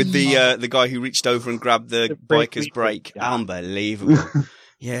 Oh, with the guy who reached over and grabbed the biker's brake. Yeah. Unbelievable.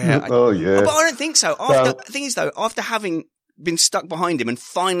 Yeah. Yeah. But I don't think so. The thing is, though, after having been stuck behind him and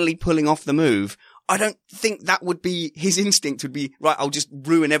finally pulling off the move, I don't think that would be his instinct. Would be right. I'll just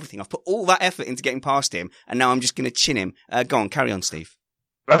ruin everything. I've put all that effort into getting past him, and now I'm just going to chin him. Go on, carry on, Steve.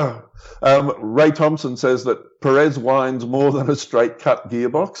 Ray Thompson says that Perez whines more than a straight cut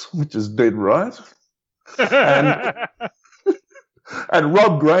gearbox, which is dead right. And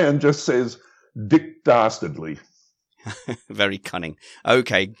Rob Graham just says Dick Dastardly. Very cunning.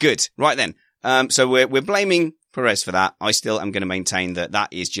 Okay, good. Right then. So we're blaming Perez for that. I still am going to maintain that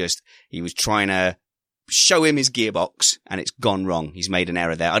is just, he was trying to show him his gearbox and it's gone wrong. He's made an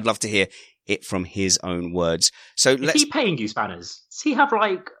error there. I'd love to hear it from his own words. So is he paying you, Spanners? Does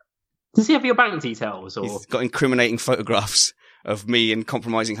he have your bank details? Or? He's got incriminating photographs of me in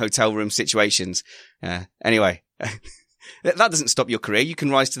compromising hotel room situations. Anyway, that doesn't stop your career. You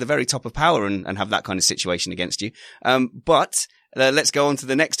can rise to the very top of power and have that kind of situation against you. But let's go on to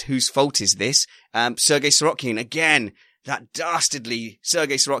the next. Whose fault is this? Sergei Sorokin, again, that dastardly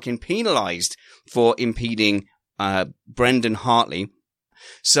Sergei Sorokin penalised for impeding Brendan Hartley.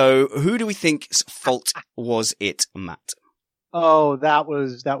 So who do we think's fault was it, Matt? Oh, that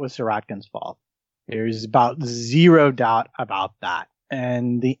was Sorokin's fault. There's about zero doubt about that.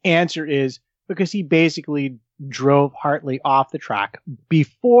 And the answer is because he basically drove Hartley off the track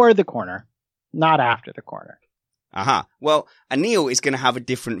before the corner, not after the corner. Aha. Well, Anil is going to have a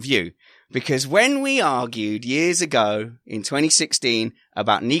different view because when we argued years ago in 2016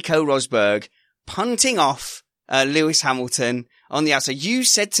 about Nico Rosberg punting off Lewis Hamilton on the outside, you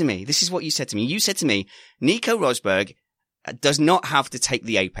said to me, this is what you said to me. You said to me, Nico Rosberg does not have to take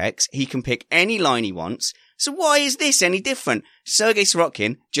the apex. He can pick any line he wants. So why is this any different? Sergei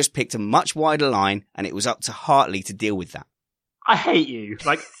Sorokin just picked a much wider line and it was up to Hartley to deal with that. I hate you.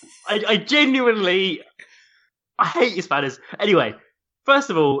 I genuinely, I hate you, Spanners. Anyway,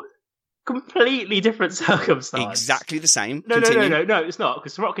 first of all, completely different circumstance. Exactly the same. No, it's not,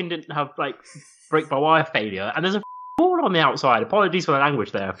 because Sorokin didn't have, brake-by-wire failure, and there's a ball on the outside. Apologies for the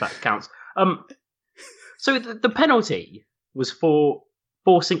language there, if that counts. So the penalty was for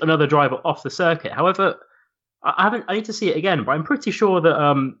forcing another driver off the circuit. However, I need to see it again, but I'm pretty sure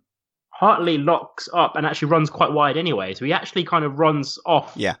that Hartley locks up and actually runs quite wide anyway. So he actually kind of runs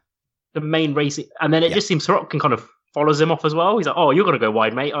off the main racing, and then it just seems Sorokin kind of follows him off as well. He's like, "Oh, you're going to go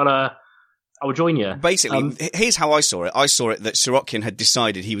wide, mate. I'll join you." Basically, here's how I saw it. I saw it that Sorokin had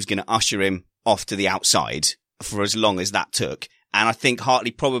decided he was going to usher him off to the outside for as long as that took. And I think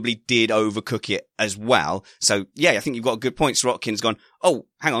Hartley probably did overcook it as well. So, yeah, I think you've got a good point. Sorokin's gone, oh,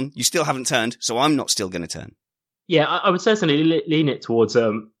 hang on, you still haven't turned, so I'm not still going to turn. Yeah, I would certainly lean it towards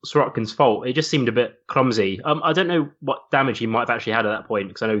Sorokin's fault. It just seemed a bit clumsy. I don't know what damage he might have actually had at that point,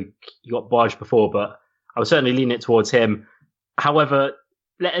 because I know he got barged before, but I would certainly lean it towards him. However,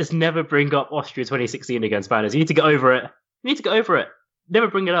 let us never bring up Austria 2016 again, Spanners. You need to get over it. Never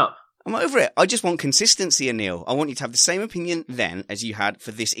bring it up. I'm over it. I just want consistency, Anil. I want you to have the same opinion then as you had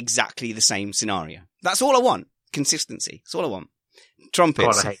for this exactly the same scenario. That's all I want. Consistency. That's all I want.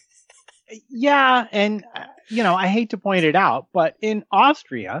 Trumpets. God, Yeah, and, I hate to point it out, but in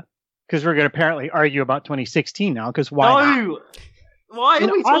Austria, because we're going to apparently argue about 2016 now, because why not? No! Why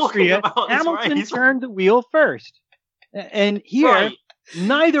are we talking about this Hamilton race? turned the wheel first. And here, Right.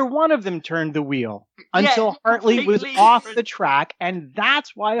 neither one of them turned the wheel until Hartley was completely off different. the track, and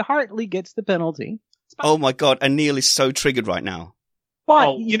that's why Hartley gets the penalty. Oh my God, Anil is so triggered right now.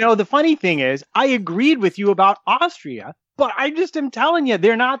 But, the funny thing is, I agreed with you about Austria, but I just am telling you,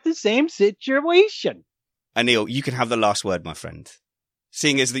 they're not the same situation. Anil, you can have the last word, my friend.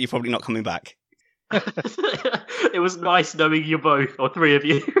 Seeing as that you're probably not coming back. It was nice knowing you both, or three of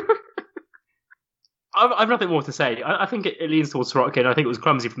you. I've nothing more to say. I think it leans towards Sorokin. I think it was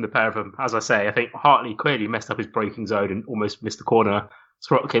clumsy from the pair of them. As I say, I think Hartley clearly messed up his braking zone and almost missed the corner.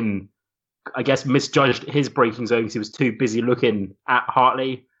 Sorokin, I guess, misjudged his braking zone because he was too busy looking at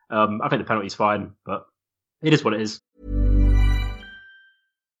Hartley. I think the penalty's fine, but it is what it is.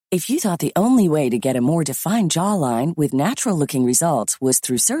 If you thought the only way to get a more defined jawline with natural-looking results was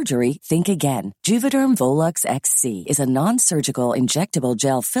through surgery, think again. Juvederm Volux XC is a non-surgical injectable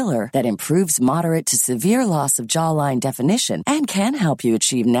gel filler that improves moderate to severe loss of jawline definition and can help you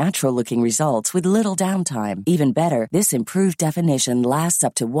achieve natural-looking results with little downtime. Even better, this improved definition lasts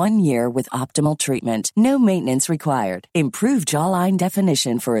up to 1 year with optimal treatment. No maintenance required. Improve jawline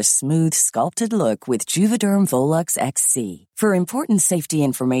definition for a smooth, sculpted look with Juvederm Volux XC. For important safety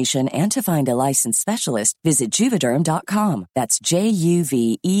information and to find a licensed specialist, visit Juvederm.com. That's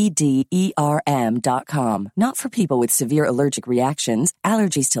JUVEDERM.com. Not for people with severe allergic reactions,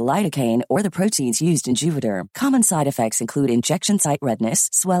 allergies to lidocaine, or the proteins used in Juvederm. Common side effects include injection site redness,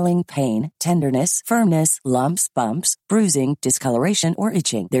 swelling, pain, tenderness, firmness, lumps, bumps, bruising, discoloration, or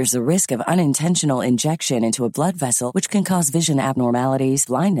itching. There's a risk of unintentional injection into a blood vessel, which can cause vision abnormalities,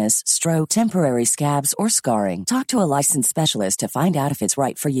 blindness, stroke, temporary scabs, or scarring. Talk to a licensed specialist to find out if it's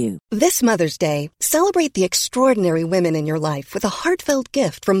right for you. This Mother's Day, celebrate the extraordinary women in your life with a heartfelt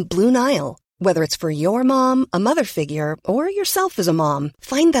gift from Blue Nile. Whether it's for your mom, a mother figure, or yourself as a mom,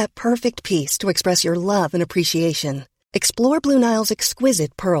 find that perfect piece to express your love and appreciation. Explore Blue Nile's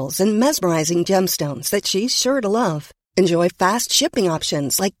exquisite pearls and mesmerizing gemstones that she's sure to love. Enjoy fast shipping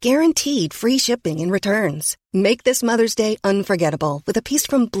options like guaranteed free shipping and returns. Make this Mother's Day unforgettable with a piece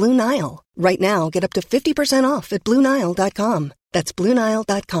from Blue Nile. Right now, get up to 50% off at BlueNile.com. That's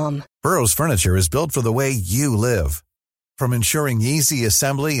BlueNile.com. Burrow's furniture is built for the way you live. From ensuring easy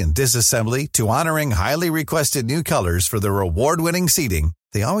assembly and disassembly to honoring highly requested new colors for their award-winning seating,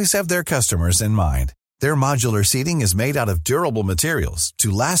 they always have their customers in mind. Their modular seating is made out of durable materials to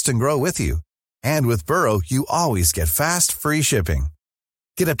last and grow with you. And with Burrow, you always get fast, free shipping.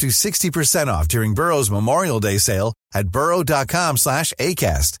 Get up to 60% off during Burrow's Memorial Day sale at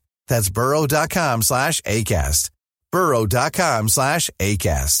burrow.com/ACAST. That's burrow.com/ACAST.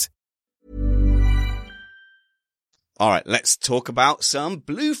 burrow.com/ACAST. All right, let's talk about some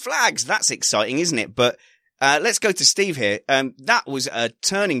blue flags. That's exciting, isn't it? But let's go to Steve here. That was a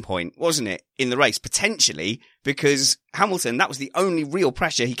turning point, wasn't it, in the race, potentially, because Hamilton, that was the only real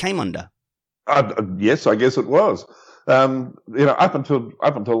pressure he came under. Yes, I guess it was. Up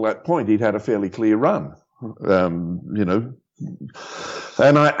until that point, he'd had a fairly clear run. And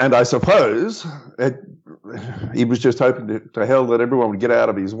I suppose he was just hoping to hell that everyone would get out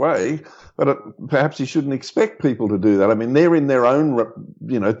of his way. But perhaps he shouldn't expect people to do that. I mean, they're in their own,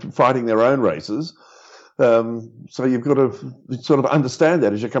 fighting their own races. So you've got to sort of understand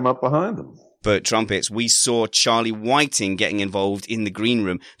that as you come up behind them. But Trumpets, we saw Charlie Whiting getting involved in the green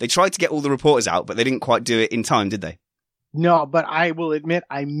room. They tried to get all the reporters out, but they didn't quite do it in time, did they? No, but I will admit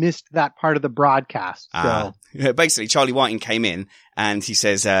I missed that part of the broadcast. So. Basically, Charlie Whiting came in and he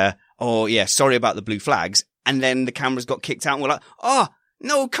says, sorry about the blue flags. And then the cameras got kicked out and we're like, oh,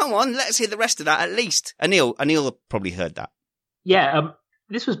 no, come on, let's hear the rest of that at least. Anil probably heard that. Yeah,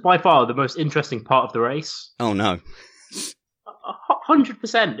 this was by far the most interesting part of the race. Oh, no.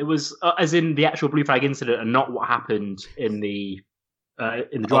 100%. It was as in the actual blue flag incident and not what happened in the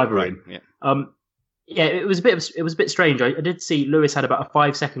driver room. Yeah. It was a bit strange. I did see Lewis had about a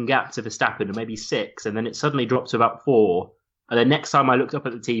 5-second gap to Verstappen, or maybe 6, and then it suddenly dropped to about 4. And then next time I looked up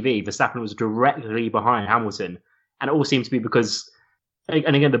at the TV, Verstappen was directly behind Hamilton, and it all seemed to be because,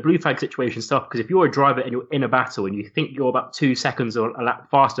 and again, the blue flag situation stuff. Because if you're a driver and you're in a battle and you think you're about 2 seconds or a lap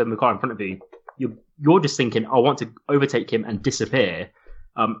faster than the car in front of you, you're just thinking, I want to overtake him and disappear.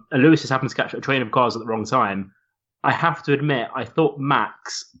 And Lewis just happened to catch a train of cars at the wrong time. I have to admit, I thought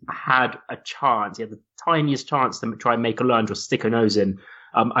Max had a chance. He had the tiniest chance to try and make a lunge or stick a nose in.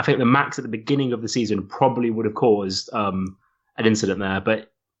 I think the Max at the beginning of the season probably would have caused an incident there,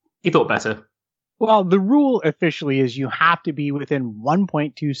 but he thought better. Well, the rule officially is you have to be within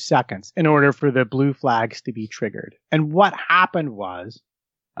 1.2 seconds in order for the blue flags to be triggered. And what happened was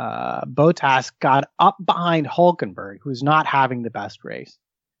Bottas got up behind Hülkenberg, who's not having the best race,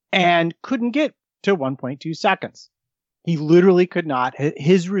 and couldn't get to 1.2 seconds. He literally could not.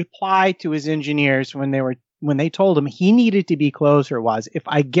 His reply to his engineers when they told him he needed to be closer was, if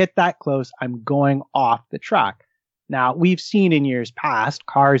I get that close, I'm going off the track. Now, we've seen in years past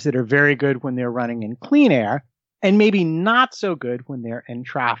cars that are very good when they're running in clean air and maybe not so good when they're in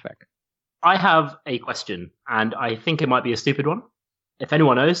traffic. I have a question, and I think it might be a stupid one. If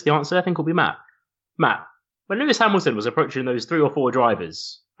anyone knows the answer, I think it'll be Matt. Matt, when Lewis Hamilton was approaching those 3 or 4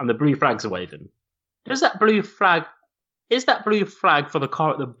 drivers and the blue flags are waving, is that blue flag for the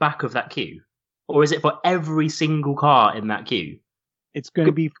car at the back of that queue? Or is it for every single car in that queue? It's going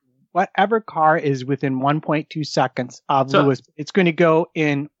to be whatever car is within 1.2 seconds of Lewis. It's going to go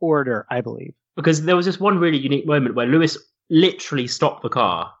in order, I believe. Because there was this one really unique moment where Lewis literally stopped the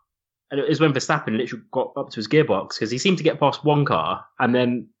car. And it was when Verstappen literally got up to his gearbox, because he seemed to get past one car. And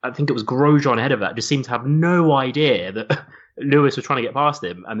then I think it was Grosjean ahead of that, just seemed to have no idea that Lewis was trying to get past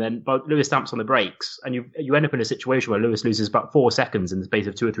him. And then Lewis stamps on the brakes. And you end up in a situation where Lewis loses about 4 seconds in the space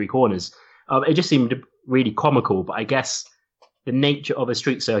of 2 or 3 corners. It just seemed really comical. But I guess the nature of a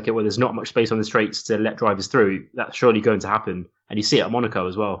street circuit where there's not much space on the straights to let drivers through, that's surely going to happen. And you see it at Monaco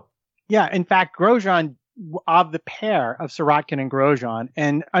as well. Yeah, in fact, Grosjean, of the pair of Sirotkin and Grosjean,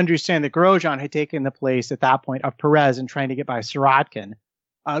 and understand that Grosjean had taken the place at that point of Perez and trying to get by Sirotkin,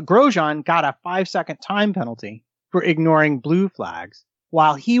 Grosjean got a 5-second time penalty for ignoring blue flags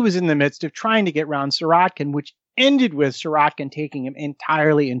while he was in the midst of trying to get round Sirotkin, which ended with Sirotkin taking him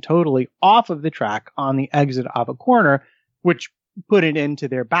entirely and totally off of the track on the exit of a corner, which put it into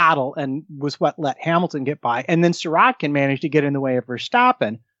their battle and was what let Hamilton get by. And then Sirotkin managed to get in the way of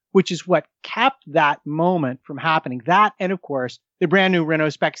Verstappen, which is what kept that moment from happening. That, and of course, the brand new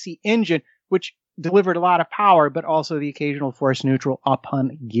Renault Spec C engine, which delivered a lot of power, but also the occasional force neutral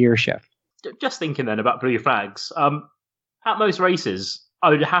upon gear shift. Just thinking then about blue flags. At most races, I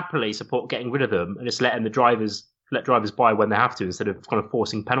would happily support getting rid of them and just let drivers by when they have to, instead of kind of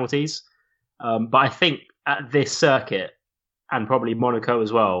forcing penalties. But I think at this circuit, and probably Monaco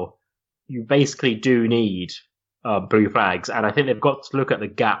as well, you basically do need blue flags. And I think they've got to look at the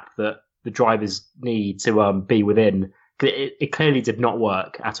gap that the drivers need to be within. It clearly did not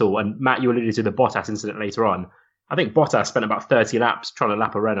work at all. And Matt, you alluded to the Bottas incident later on. I think Bottas spent about 30 laps trying to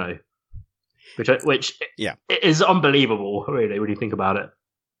lap a Renault, which is unbelievable, really, when you think about it.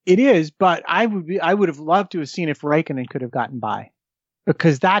 It is, but I would have loved to have seen if Raikkonen could have gotten by,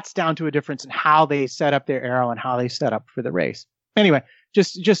 because that's down to a difference in how they set up their aero and how they set up for the race. Anyway,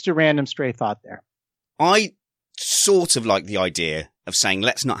 just a random stray thought there. I sort of like the idea of saying,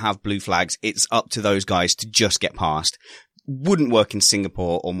 let's not have blue flags. It's up to those guys to just get past. Wouldn't work in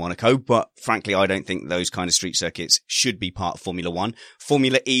Singapore or Monaco, but frankly, I don't think those kind of street circuits should be part of Formula One.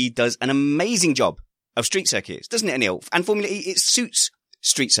 Formula E does an amazing job of street circuits, doesn't it, Anil? And Formula E, it suits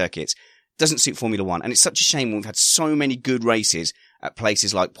street circuits. Doesn't suit Formula One. And it's such a shame when we've had so many good races at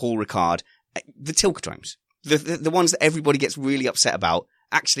places like Paul Ricard, the Tilkedromes, the ones that everybody gets really upset about.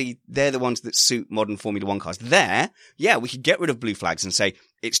 Actually, they're the ones that suit modern Formula One cars. We could get rid of blue flags and say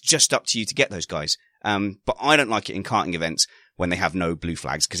it's just up to you to get those guys. But I don't like it in karting events when they have no blue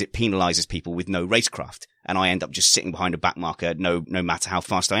flags, because it penalizes people with no racecraft. And I end up just sitting behind a back marker, no matter how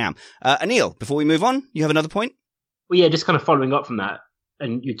fast I am. Anil, before we move on, you have another point? Well, yeah, just kind of following up from that.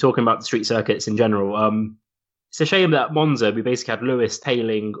 And you're talking about the street circuits in general. It's a shame that at Monza, we basically had Lewis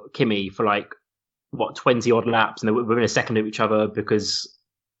tailing Kimi for 20 odd laps, and they were within a second of each other because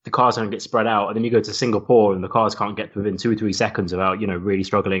the cars don't get spread out. And then you go to Singapore and the cars can't get within 2 or 3 seconds without, really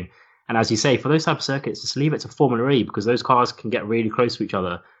struggling. And as you say, for those type of circuits, just leave it to Formula E, because those cars can get really close to each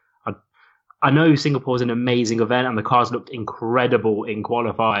other. I know Singapore's an amazing event and the cars looked incredible in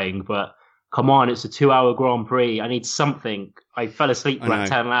qualifying, but come on, it's a 2-hour Grand Prix. I need something. I fell asleep for like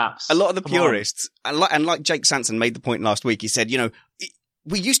 10 laps. A lot of the purists, and like Jake Sanson made the point last week, he said,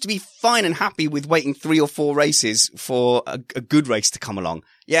 we used to be fine and happy with waiting 3 or 4 races for a good race to come along.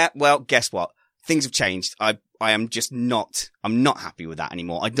 Yeah, well, guess what? Things have changed. I'm not happy with that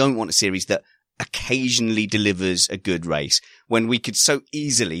anymore. I don't want a series that occasionally delivers a good race, when we could so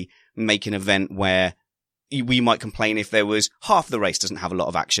easily make an event where we might complain if there was half the race doesn't have a lot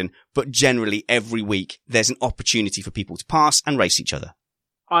of action, but generally every week there's an opportunity for people to pass and race each other.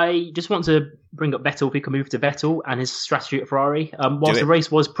 I just want to bring up Vettel, if we can move to Vettel and his strategy at Ferrari. Whilst the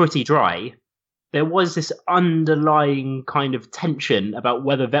race was pretty dry, there was this underlying kind of tension about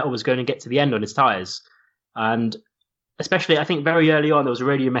whether Vettel was going to get to the end on his tyres. And especially, I think very early on, there was a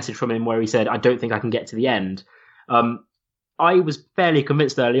radio message from him where he said, I don't think I can get to the end. I was fairly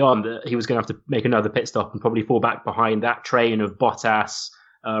convinced early on that he was going to have to make another pit stop and probably fall back behind that train of Bottas,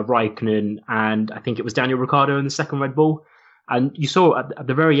 Raikkonen, and I think it was Daniel Ricciardo in the second Red Bull. And you saw at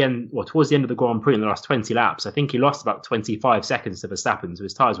the very end, well, towards the end of the Grand Prix in the last 20 laps, I think he lost about 25 seconds to Verstappen, so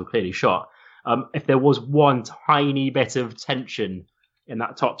his tyres were clearly shot. If there was one tiny bit of tension in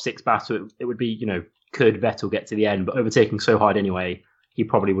that top 6 battle, it would be, could Vettel get to the end? But overtaking so hard anyway, he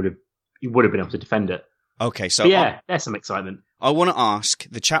probably would have been able to defend it. Okay, so there's some excitement. I want to ask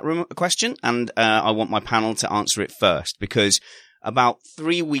the chat room a question, and I want my panel to answer it first, because about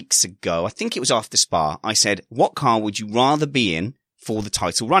 3 weeks ago, I think it was after Spa, I said, what car would you rather be in for the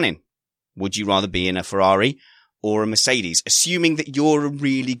title run-in? Would you rather be in a Ferrari or a Mercedes? Assuming that you're a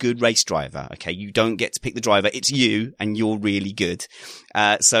really good race driver, okay? You don't get to pick the driver, it's you, and you're really good.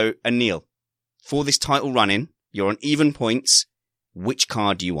 So, Anil, for this title run-in, you're on even points. Which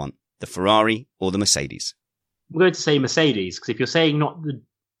car do you want? The Ferrari or the Mercedes? I'm going to say Mercedes, because if you're saying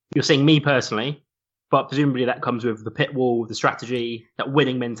you're saying me personally, but presumably that comes with the pit wall, the strategy, that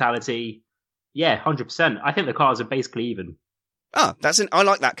winning mentality. Yeah, 100%. I think the cars are basically even. I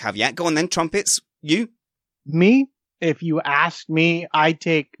like that caveat. Go on then, Trumpets. You? Me? If you asked me, I'd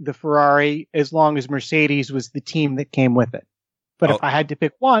take the Ferrari as long as Mercedes was the team that came with it. But if I had to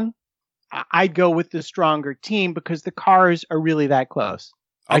pick one, I'd go with the stronger team because the cars are really that close.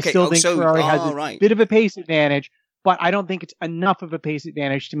 Okay. I still think Ferrari has a bit of a pace advantage, but I don't think it's enough of a pace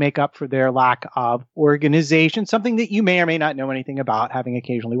advantage to make up for their lack of organization, something that you may or may not know anything about, having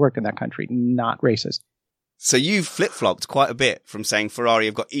occasionally worked in that country, not racist. So you've flip-flopped quite a bit from saying Ferrari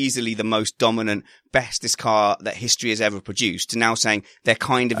have got easily the most dominant, bestest car that history has ever produced to now saying they're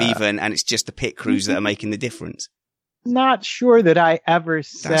kind of even and it's just the pit crews that are making the difference. Not sure that I ever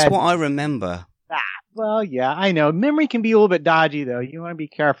said That's what I remember. that. Well, yeah, I know. Memory can be a little bit dodgy, though. You want to be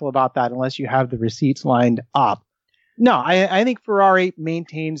careful about that unless you have the receipts lined up. No, I think Ferrari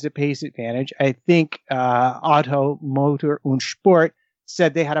maintains the pace advantage. I think Auto, Motor und Sport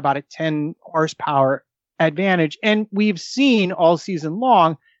said they had about a 10 horsepower advantage. And we've seen all season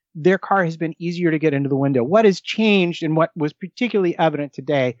long, their car has been easier to get into the window. What has changed and what was particularly evident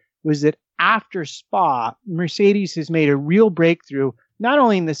today was that after Spa, Mercedes has made a real breakthrough, not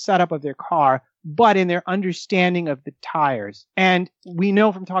only in the setup of their car, but in their understanding of the tires. And we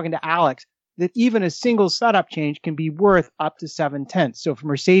know from talking to Alex that even a single setup change can be worth up to 7/10. So if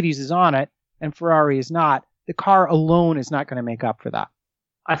Mercedes is on it and Ferrari is not, the car alone is not going to make up for that.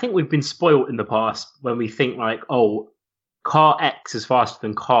 I think we've been spoiled in the past when we think like, oh, car X is faster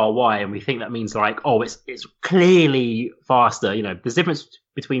than car Y, and we think that means like, oh, it's clearly faster. There's a difference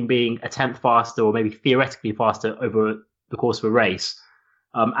between being a tenth faster or maybe theoretically faster over the course of a race,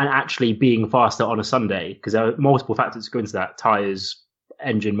 and actually being faster on a Sunday, because there are multiple factors that go into that: tires,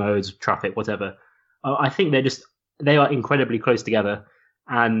 engine modes, traffic, whatever. I think they are incredibly close together,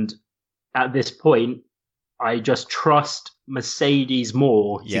 and at this point, I just trust Mercedes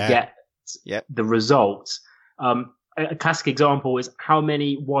more to get the results. A classic example is how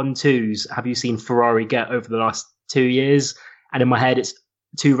many 1-2s have you seen Ferrari get over the last 2 years? And in my head, it's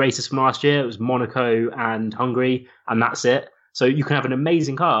 2 races from last year. It was Monaco and Hungary, and that's it. So you can have an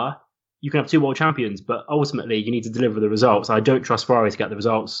amazing car, you can have 2 world champions, but ultimately you need to deliver the results. I don't trust Ferrari to get the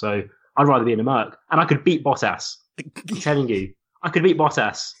results, so I'd rather be in a Merc. And I could beat Bottas. I'm telling you, I could beat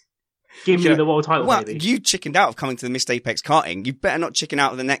Bottas. Give me the world title, baby. You chickened out of coming to the Missed Apex karting. You better not chicken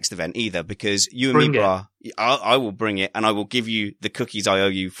out of the next event either, because you and me, brah, I will bring it, and I will give you the cookies I owe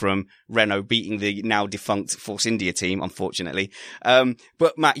you from Renault beating the now defunct Force India team, unfortunately.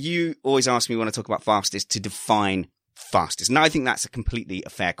 But Matt, you always ask me when I talk about fastest to define fastest. And I think that's a completely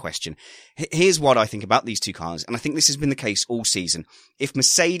fair question. Here's what I think about these two cars, and I think this has been the case all season. If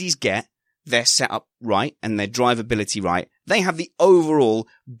Mercedes get their setup right and their drivability right, they have the overall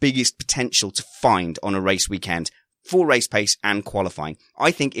biggest potential to find on a race weekend for race pace and qualifying. I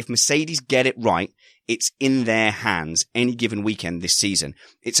think if Mercedes get it right, it's in their hands any given weekend this season.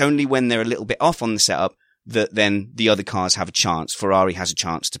 It's only when they're a little bit off on the setup that then the other cars have a chance. Ferrari has a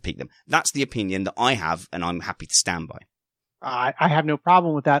chance to peak them. That's the opinion that I have, and I'm happy to stand by. I have no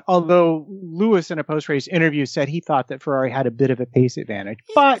problem with that. Although Lewis in a post-race interview said he thought that Ferrari had a bit of a pace advantage.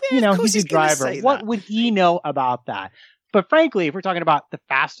 But, he's a driver. What would he know about that? But frankly, if we're talking about the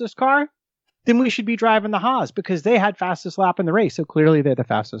fastest car, then we should be driving the Haas because they had fastest lap in the race. So clearly they're the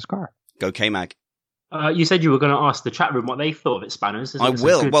fastest car. Go K-Mag. You said you were going to ask the chat room what they thought of it, Spanners. I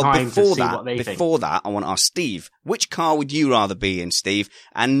will. Well, before that, I want to ask Steve, which car would you rather be in, Steve?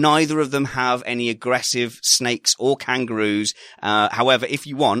 And neither of them have any aggressive snakes or kangaroos. However, if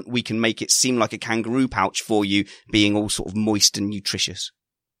you want, we can make it seem like a kangaroo pouch for you, being all sort of moist and nutritious.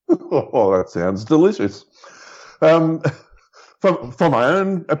 Oh, that sounds delicious. For my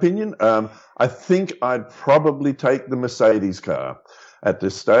own opinion, I think I'd probably take the Mercedes car at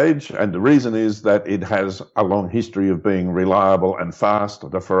this stage, and the reason is that it has a long history of being reliable and fast.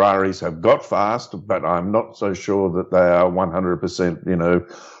 The Ferraris have got fast, but I'm not so sure that they are 100%,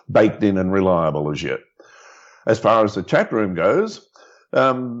 baked in and reliable as yet. As far as the chat room goes,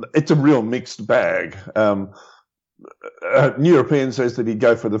 it's a real mixed bag. New European says that he'd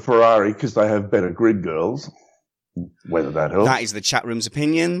go for the Ferrari because they have better grid girls. Whether that helps. That is the chat room's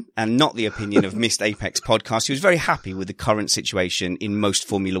opinion and not the opinion of Missed Apex podcast, who is very happy with the current situation in most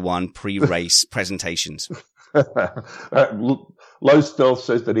Formula One pre-race presentations. Low Stealth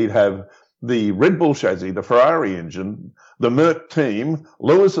says that he'd have the Red Bull chassis, the Ferrari engine, the Merc team,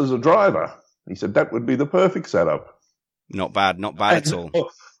 Lewis as a driver. He said that would be the perfect setup. Not bad at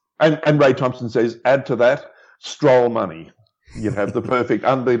all. And Ray Thompson says, add to that, Stroll money. You'd have the perfect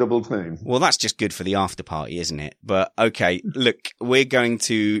unbeatable team. Well, that's just good for the after party, isn't it? But okay, look, we're going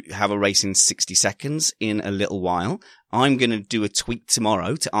to have a race in 60 seconds in a little while. I'm going to do a tweet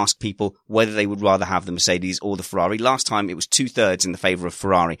tomorrow to ask people whether they would rather have the Mercedes or the Ferrari. Last time it was 2/3 in the favour of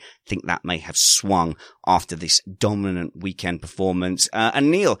Ferrari. I think that may have swung after this dominant weekend performance. And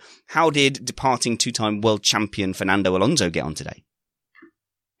Neil, how did departing two-time world champion Fernando Alonso get on today?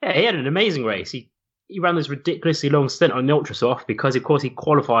 Yeah, he had an amazing race. He ran this ridiculously long stint on the Ultrasoft because, of course, he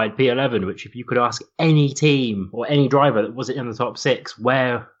qualified P11, which if you could ask any team or any driver that wasn't in the top six,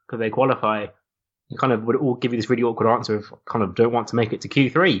 where could they qualify? He kind of would all give you this really awkward answer of kind of don't want to make it to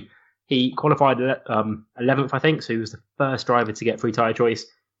Q3. He qualified 11th, I think, so he was the first driver to get free tyre choice,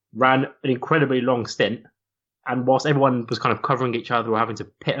 ran an incredibly long stint, and whilst everyone was kind of covering each other or having to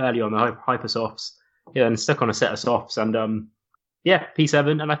pit early on the Hypersofts, he then stuck on a set of softs and yeah,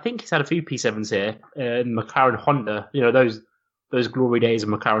 P7, and I think he's had a few P7s here in McLaren Honda. Those glory days of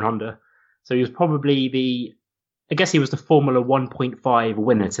McLaren Honda. So he was probably I guess he was the Formula 1.5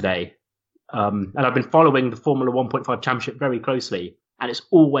 winner today. And I've been following the Formula 1.5 Championship very closely, and it's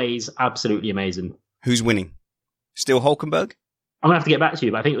always absolutely amazing. Who's winning? Still Hulkenberg? I'm going to have to get back to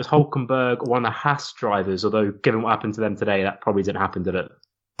you, but I think it was Hulkenberg or one of the Haas drivers, although given what happened to them today, that probably didn't happen, did it?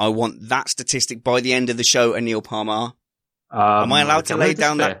 I want that statistic by the end of the show, Anil Parmar. Am I allowed to lay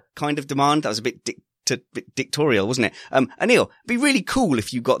down that kind of demand? That was a bit dictatorial, wasn't it? Anil, it'd be really cool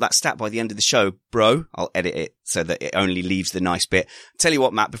if you got that stat by the end of the show, bro. I'll edit it so that it only leaves the nice bit. Tell you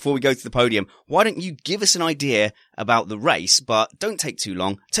what, Matt, before we go to the podium, why don't you give us an idea about the race, but don't take too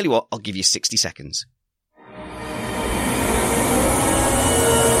long. Tell you what, I'll give you 60 seconds.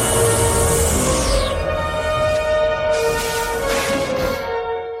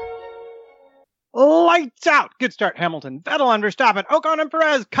 Lights out. Good start, Hamilton. Vettel on Verstappen. Ocon and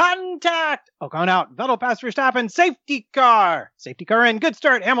Perez. Contact. Ocon out. Vettel past Verstappen. Safety car. Safety car in. Good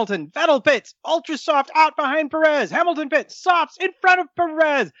start, Hamilton. Vettel pits. Ultra soft out behind Perez. Hamilton pits. Softs in front of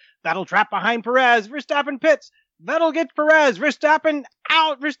Perez. Vettel trapped behind Perez. Verstappen pits. Vettel gets Perez. Verstappen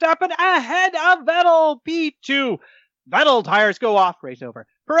out. Verstappen ahead of Vettel. P2. Vettel tires go off. Race over.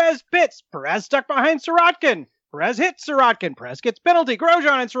 Perez pits. Perez stuck behind Sirotkin. Perez hits Sirotkin. Perez gets penalty.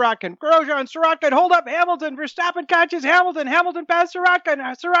 Grosjean and Sirotkin. Grosjean and Sirotkin hold up Hamilton. Verstappen catches Hamilton. Hamilton past Sirotkin.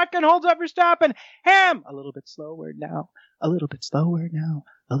 Sirotkin holds up Verstappen. Ham. A little bit slower now. A little bit slower now.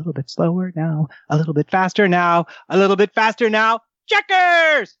 A little bit slower now. A little bit faster now. A little bit faster now.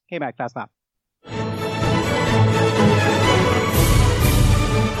 Checkers! Came back fast lap.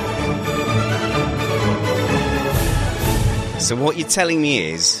 So what you're telling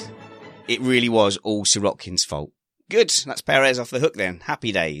me is it really was all Sirotkin's fault. Good. That's Perez off the hook then.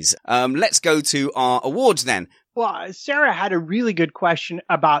 Happy days. Let's go to our awards then. Well, Sarah had a really good question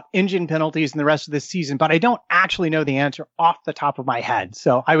about engine penalties in the rest of this season, but I don't actually know the answer off the top of my head.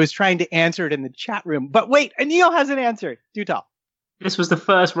 So I was trying to answer it in the chat room. But wait, Anil has an answer. Do tell. This was the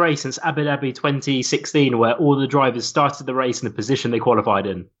first race since Abu Dhabi 2016 where all the drivers started the race in the position they qualified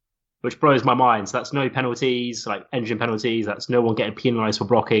in, which blows my mind. So that's no penalties, like engine penalties. That's no one getting penalised for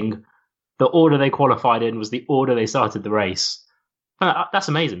blocking. The order they qualified in was the order they started the race. That's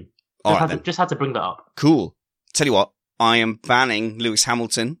amazing. Just had to bring that up. Cool. Tell you what, I am banning Lewis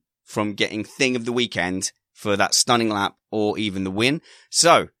Hamilton from getting thing of the weekend for that stunning lap or even the win.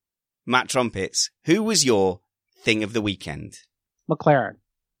 So, Matt Trumpets, who was your thing of the weekend? McLaren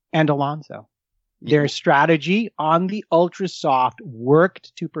and Alonso. Their strategy on the Ultra Soft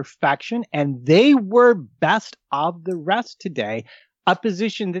worked to perfection, and they were best of the rest today. A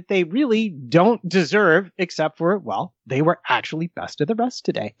position that they really don't deserve, except for, well, they were actually best of the rest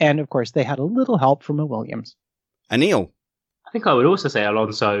today. And of course, they had a little help from a Williams. Anil? I think I would also say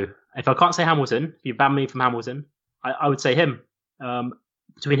Alonso. If I can't say Hamilton, if you ban me from Hamilton, I would say him.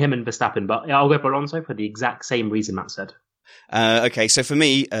 Between him and Verstappen. But yeah, I'll go for Alonso for the exact same reason Matt said. Okay, so for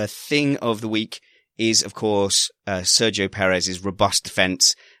me, thing of the week is, of course, Sergio Perez's robust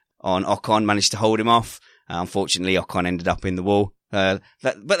defense on Ocon, managed to hold him off. Unfortunately, Ocon ended up in the wall. But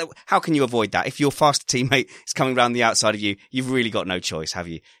how can you avoid that? If your faster teammate is coming around the outside of you, you've really got no choice, have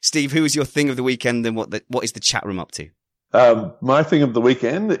you? Steve, who is your thing of the weekend, and what is the chat room up to? My thing of the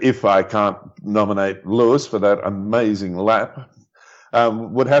weekend, if I can't nominate Lewis for that amazing lap,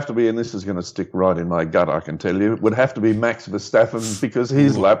 would have to be, and this is going to stick right in my gut, I can tell you, would have to be Max Verstappen, because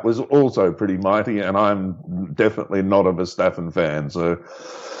his lap was also pretty mighty, and I'm definitely not a Verstappen fan, so...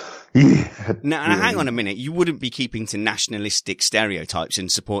 Yeah. Now, hang on a minute. You wouldn't be keeping to nationalistic stereotypes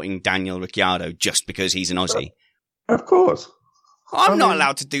and supporting Daniel Ricciardo just because he's an Aussie. Of course. I'm not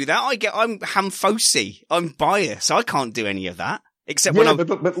allowed to do that. I'm Hamfosi. I'm biased. I can't do any of that. Except when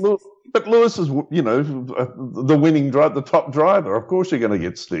but Lewis is, the winning driver, the top driver. Of course you're going to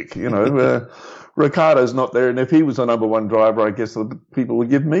get stick, Ricciardo's not there, and if he was the number one driver, I guess people would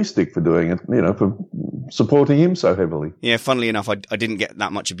give me stick for doing it, for supporting him so heavily. Yeah, funnily enough, I didn't get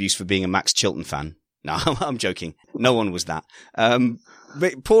that much abuse for being a Max Chilton fan. No, I'm joking. No one was that.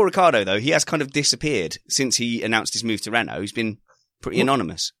 But poor Ricciardo, though, he has kind of disappeared since he announced his move to Renault. He's been pretty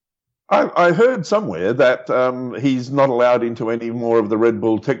anonymous. I heard somewhere that he's not allowed into any more of the Red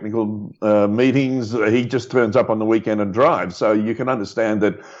Bull technical meetings. He just turns up on the weekend and drives. So you can understand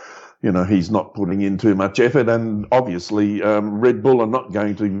that, he's not putting in too much effort. And obviously, Red Bull are not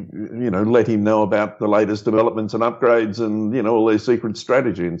going to, let him know about the latest developments and upgrades and, all their secret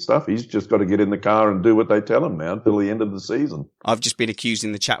strategy and stuff. He's just got to get in the car and do what they tell him now until the end of the season. I've just been accused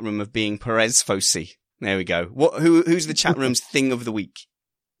in the chat room of being Perez Fosi. There we go. Who's the chat room's thing of the week?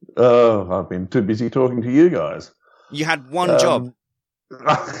 Oh, I've been too busy talking to you guys. You had one job.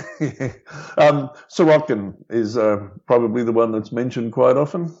 Sorokin is probably the one that's mentioned quite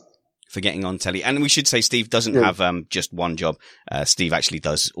often. For getting on telly. And we should say Steve doesn't have just one job. Steve actually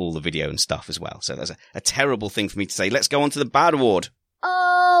does all the video and stuff as well. So that's a terrible thing for me to say. Let's go on to the bad award.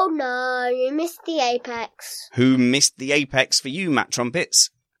 Oh, no, you missed the apex. Who missed the apex for you, Matt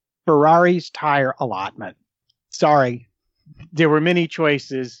Trumpets? Ferrari's tire allotment. Sorry. There were many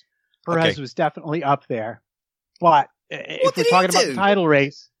choices. Perez was definitely up there. But if we're talking about the title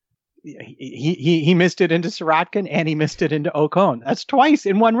race, he missed it into Sorokin and he missed it into Ocon. That's twice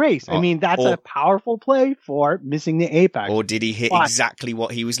in one race. I mean, that's a powerful play for missing the apex. Or did he hit exactly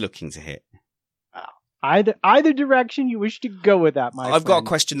what he was looking to hit? Either direction you wish to go with that, I've got a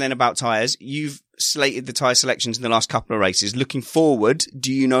question then about tyres. You've slated the tyre selections in the last couple of races. Looking forward,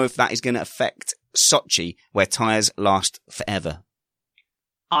 do you know if that is going to affect Sochi, where tyres last forever?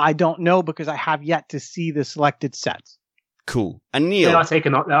 I don't know because I have yet to see the selected sets. Cool. And Neil? They are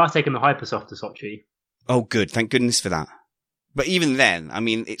taking the Hypersoft to Sochi. Oh, good. Thank goodness for that. But even then, I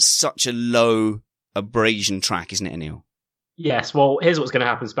mean, it's such a low abrasion track, isn't it, Neil? Yes. Well, here's what's going to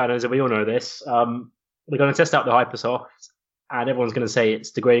happen, Spanners, and we all know this. They're going to test out the Hypersoft, and everyone's going to say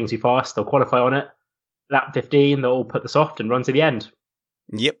it's degrading too fast. They'll qualify on it. Lap 15, they'll all put the soft and run to the end.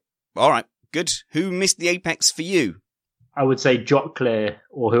 Yep. All right. Good. Who missed the apex for you? I would say Jock Clear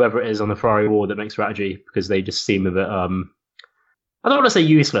or whoever it is on the Ferrari wall that makes strategy, because they just seem a bit, I don't want to say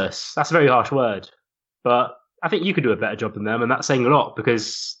useless. That's a very harsh word. But I think you could do a better job than them, and that's saying a lot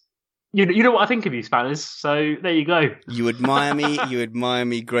because you know what I think of you, Spanners. So there you go. You admire me. You admire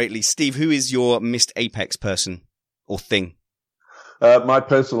me greatly. Steve, who is your missed apex person or thing? My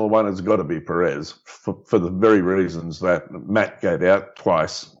personal one has got to be Perez for the very reasons that Matt gave out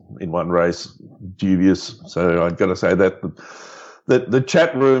twice in one race. Dubious. So I've got to say that the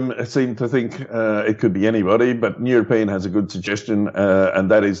chat room seemed to think it could be anybody, but European has a good suggestion, and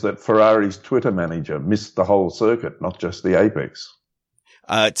that is that Ferrari's Twitter manager missed the whole circuit, not just the apex.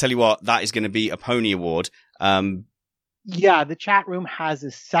 Tell you what, that is going to be a pony award. Yeah, the chat room has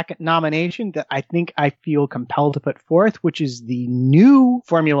a second nomination that I think I feel compelled to put forth, which is the new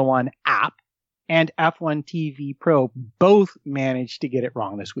Formula One app and F1 TV Pro both managed to get it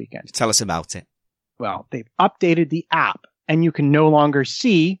wrong this weekend. Tell us about it. Well, they've updated the app and you can no longer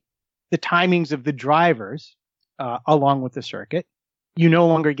see the timings of the drivers along with the circuit. You no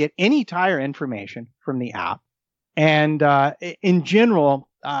longer get any tire information from the app. And in general,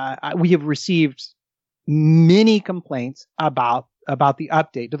 we have received many complaints about about the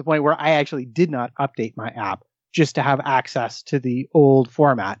update to the point where I actually did not update my app just to have access to the old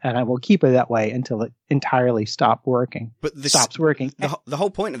format, and I will keep it that way until it entirely stops working. The whole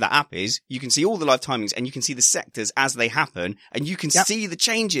point of that app is you can see all the live timings and you can see the sectors as they happen, and you can see the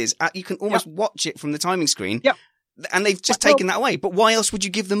changes. You can almost watch it from the timing screen. Yep. And they've just taken that away. But why else would you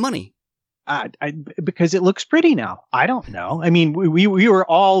give them money? Because it looks pretty now. I don't know. I mean, we were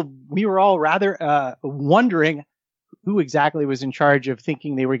all rather wondering who exactly was in charge of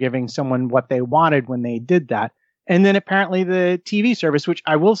thinking they were giving someone what they wanted when they did that. And then apparently the TV service, which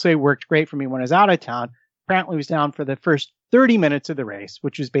I will say worked great for me when I was out of town, apparently was down for the first 30 minutes of the race,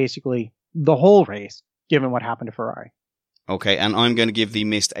 which was basically the whole race, given what happened to Ferrari. Okay, and I'm going to give the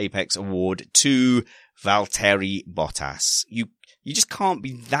Missed Apex award to Valtteri Bottas. You just can't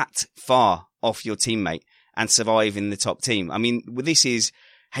be that far off your teammate and survive in the top team. I mean, this is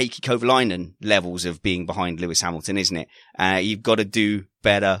Heikki Kovalainen levels of being behind Lewis Hamilton, isn't it? You've got to do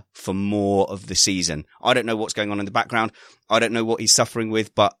better for more of the season. I don't know what's going on in the background. I don't know what he's suffering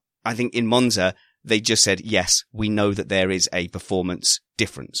with, but I think in Monza, they just said, yes, we know that there is a performance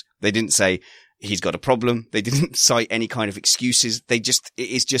difference. They didn't say he's got a problem. They didn't cite any kind of excuses.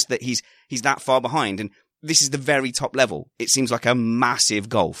 It's just that he's that far behind. And this is the very top level. It seems like a massive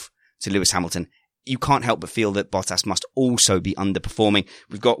gulf to Lewis Hamilton. You can't help but feel that Bottas must also be underperforming.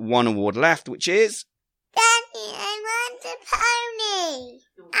 We've got one award left, which is... Daddy, I want a pony!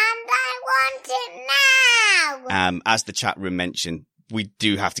 And I want it now! As the chat room mentioned, we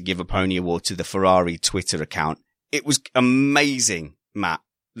do have to give a pony award to the Ferrari Twitter account. It was amazing, Matt.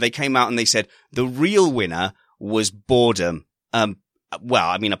 They came out and they said the real winner was boredom. Well,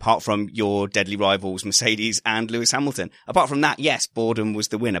 I mean, apart from your deadly rivals, Mercedes and Lewis Hamilton. Apart from that, yes, boredom was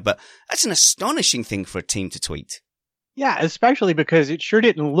the winner. But that's an astonishing thing for a team to tweet. Yeah, especially because it sure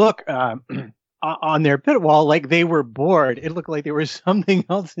didn't look on their pit wall like they were bored. It looked like they were something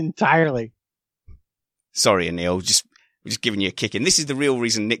else entirely. Sorry, Anil, we're just giving you a kick in. This is the real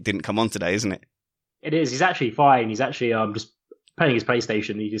reason Nick didn't come on today, isn't it? It is. He's actually fine. He's actually just playing his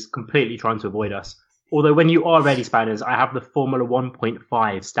PlayStation. He's just completely trying to avoid us. Although when you are ready, Spanners, I have the Formula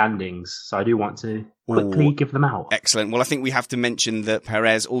 1.5 standings, so I do want to quickly give them out. Excellent. Well, I think we have to mention that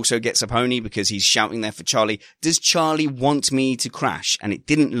Perez also gets a pony because he's shouting there for Charlie. Does Charlie want me to crash? And it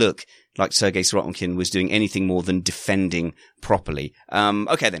didn't look like Sergei Sirotkin was doing anything more than defending properly.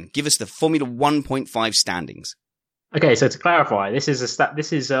 Okay, then, give us the Formula 1.5 standings. Okay, so to clarify, this is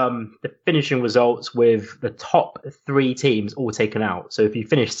the finishing results with the top three teams all taken out. So if you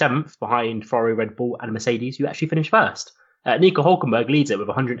finish 7th behind Ferrari, Red Bull and Mercedes, you actually finish first. Nico Hülkenberg leads it with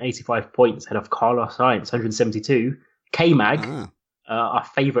 185 points ahead of Carlos Sainz, 172. K-Mag, our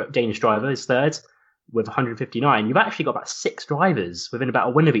favourite Danish driver, is third with 159. You've actually got about 6 drivers within about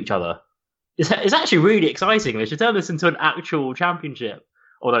a win of each other. It's actually really exciting. They should turn this into an actual championship.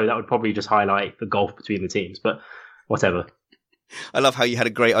 Although that would probably just highlight the gulf between the teams. But whatever. I love how you had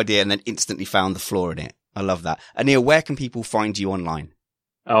a great idea and then instantly found the flaw in it. I love that. Anil, where can people find you online?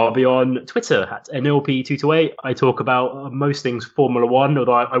 I'll be on Twitter at AnilP228. I talk about most things Formula One,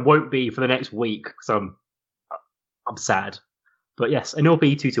 although I won't be for the next week because I'm sad. But yes,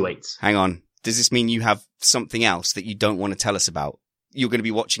 AnilP228. Hang on. Does this mean you have something else that you don't want to tell us about? You're going to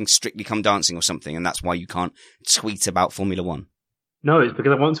be watching Strictly Come Dancing or something, and that's why you can't tweet about Formula One? No, it's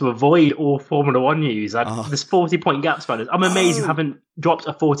because I want to avoid all Formula One news. This 40-point gap, Spanners. I'm amazed you haven't dropped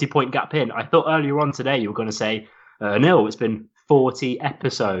a 40-point gap in. I thought earlier on today you were going to say, no, it's been 40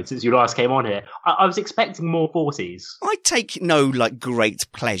 episodes since you last came on here. I was expecting more 40s. I take no, great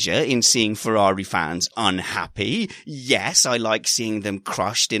pleasure in seeing Ferrari fans unhappy. Yes, I like seeing them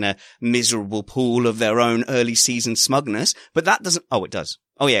crushed in a miserable pool of their own early season smugness, but that doesn't... Oh, it does.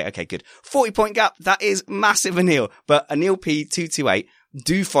 Oh, yeah, okay, good. 40-point gap, that is massive, Anil. But Anil P228,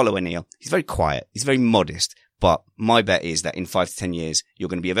 do follow Anil. He's very quiet. He's very modest. But my bet is that in 5 to 10 years, you're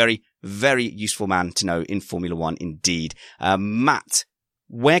going to be a very, very useful man to know in Formula One indeed. Matt,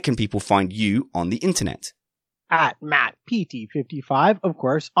 where can people find you on the internet? At MattPT55, of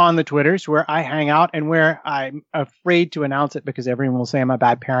course, on the Twitters where I hang out and where I'm afraid to announce it because everyone will say I'm a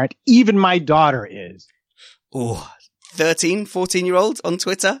bad parent. Even my daughter is. Oh, 13, 14-year-olds on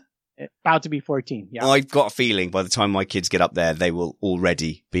Twitter? About to be 14, yeah. I've got a feeling by the time my kids get up there, they will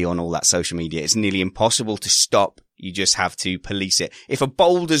already be on all that social media. It's nearly impossible to stop. You just have to police it. If a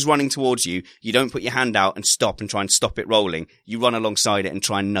boulder's running towards you, you don't put your hand out and stop and try and stop it rolling. You run alongside it and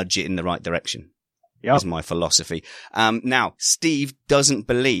try and nudge it in the right direction. Yep. Is my philosophy. Now, Steve doesn't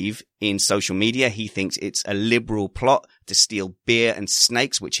believe in social media. He thinks it's a liberal plot to steal beer and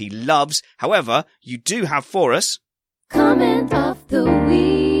snakes, which he loves. However, you do have for us... Comment of the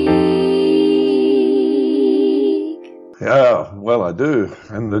week. Yeah, well, I do.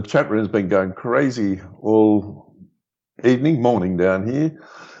 And the chat room's been going crazy all morning down here.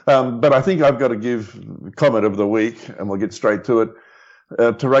 But I think I've got to give comment of the week, and we'll get straight to it,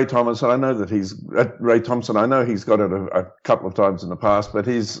 to Ray Thompson. I know he's got it a couple of times in the past, but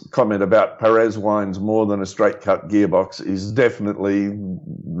his comment about Perez whines more than a straight cut gearbox is definitely,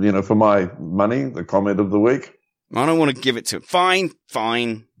 for my money, the comment of the week. I don't want to give it to him.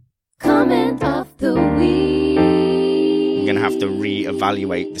 Fine. Comment of the week. I'm going to have to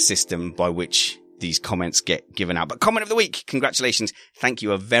reevaluate the system by which these comments get given out. But comment of the week, congratulations. Thank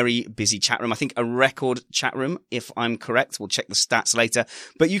you. A very busy chat room. I think a record chat room, if I'm correct. We'll check the stats later.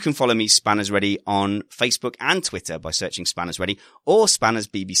 But you can follow me, Spanners Ready, on Facebook and Twitter by searching Spanners Ready or Spanners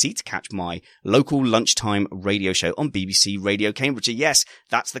BBC to catch my local lunchtime radio show on BBC Radio Cambridgeshire. Yes,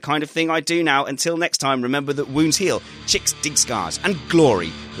 that's the kind of thing I do now. Until next time, remember that wounds heal, chicks dig scars, and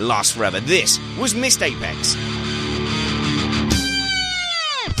glory lasts forever. This was Missed Apex.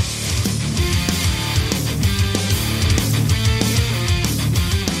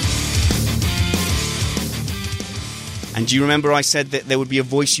 And do you remember I said that there would be a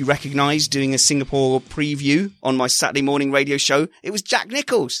voice you recognise doing a Singapore preview on my Saturday morning radio show? It was Jack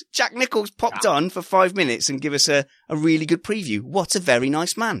Nichols. Jack Nichols popped on for 5 minutes and give us a really good preview. What a very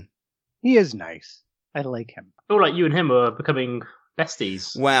nice man. He is nice. I like him. I feel like you and him are becoming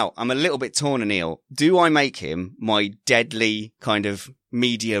besties. Well, I'm a little bit torn, Anil. Do I make him my deadly kind of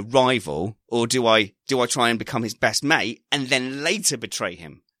media rival, or do I try and become his best mate and then later betray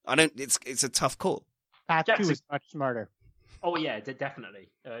him? It's a tough call. Jack's is much smarter. Oh, yeah, definitely.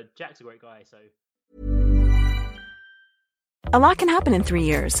 Jack's a great guy, so... A lot can happen in 3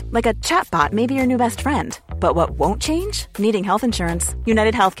 years, like a chatbot may be your new best friend. But what won't change? Needing health insurance.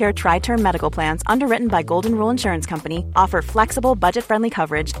 United Healthcare Tri-Term Medical Plans, underwritten by Golden Rule Insurance Company, offer flexible, budget-friendly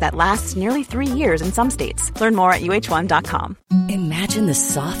coverage that lasts nearly 3 years in some states. Learn more at UH1.com. Imagine the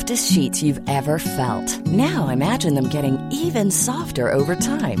softest sheets you've ever felt. Now imagine them getting even softer over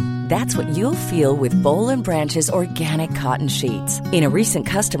time. That's what you'll feel with Boll & Branch's organic cotton sheets. In a recent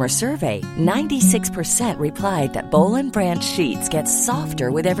customer survey, 96% replied that Boll & Branch sheets get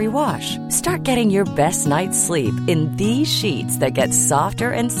softer with every wash. Start getting your best night's sleep in these sheets that get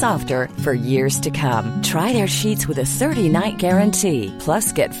softer and softer for years to come. Try their sheets with a 30-night guarantee.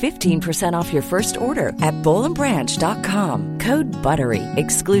 Plus, get 15% off your first order at BollandBranch.com. Code BUTTERY.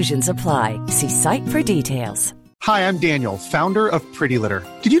 Exclusions apply. See site for details. Hi, I'm Daniel, founder of Pretty Litter.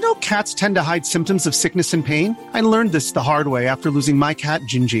 Did you know cats tend to hide symptoms of sickness and pain? I learned this the hard way after losing my cat,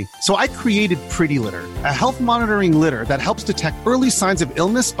 Gingy. So I created Pretty Litter, a health monitoring litter that helps detect early signs of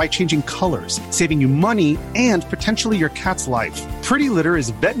illness by changing colors, saving you money and potentially your cat's life. Pretty Litter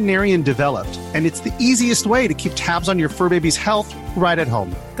is veterinarian developed, and it's the easiest way to keep tabs on your fur baby's health right at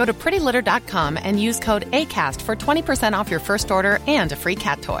home. Go to prettylitter.com and use code ACAST for 20% off your first order and a free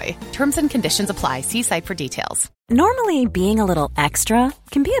cat toy. Terms and conditions apply. See site for details. Normally, being a little extra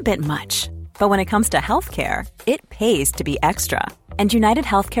can be a bit much. But when it comes to healthcare, it pays to be extra. And United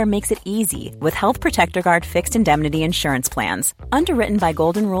Healthcare makes it easy with Health Protector Guard fixed indemnity insurance plans. Underwritten by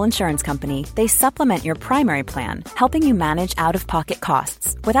Golden Rule Insurance Company, they supplement your primary plan, helping you manage out-of-pocket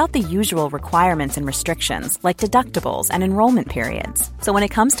costs without the usual requirements and restrictions like deductibles and enrollment periods. So when it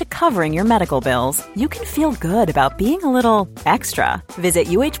comes to covering your medical bills, you can feel good about being a little extra. Visit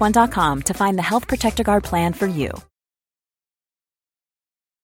UH1.com to find the Health Protector Guard plan for you.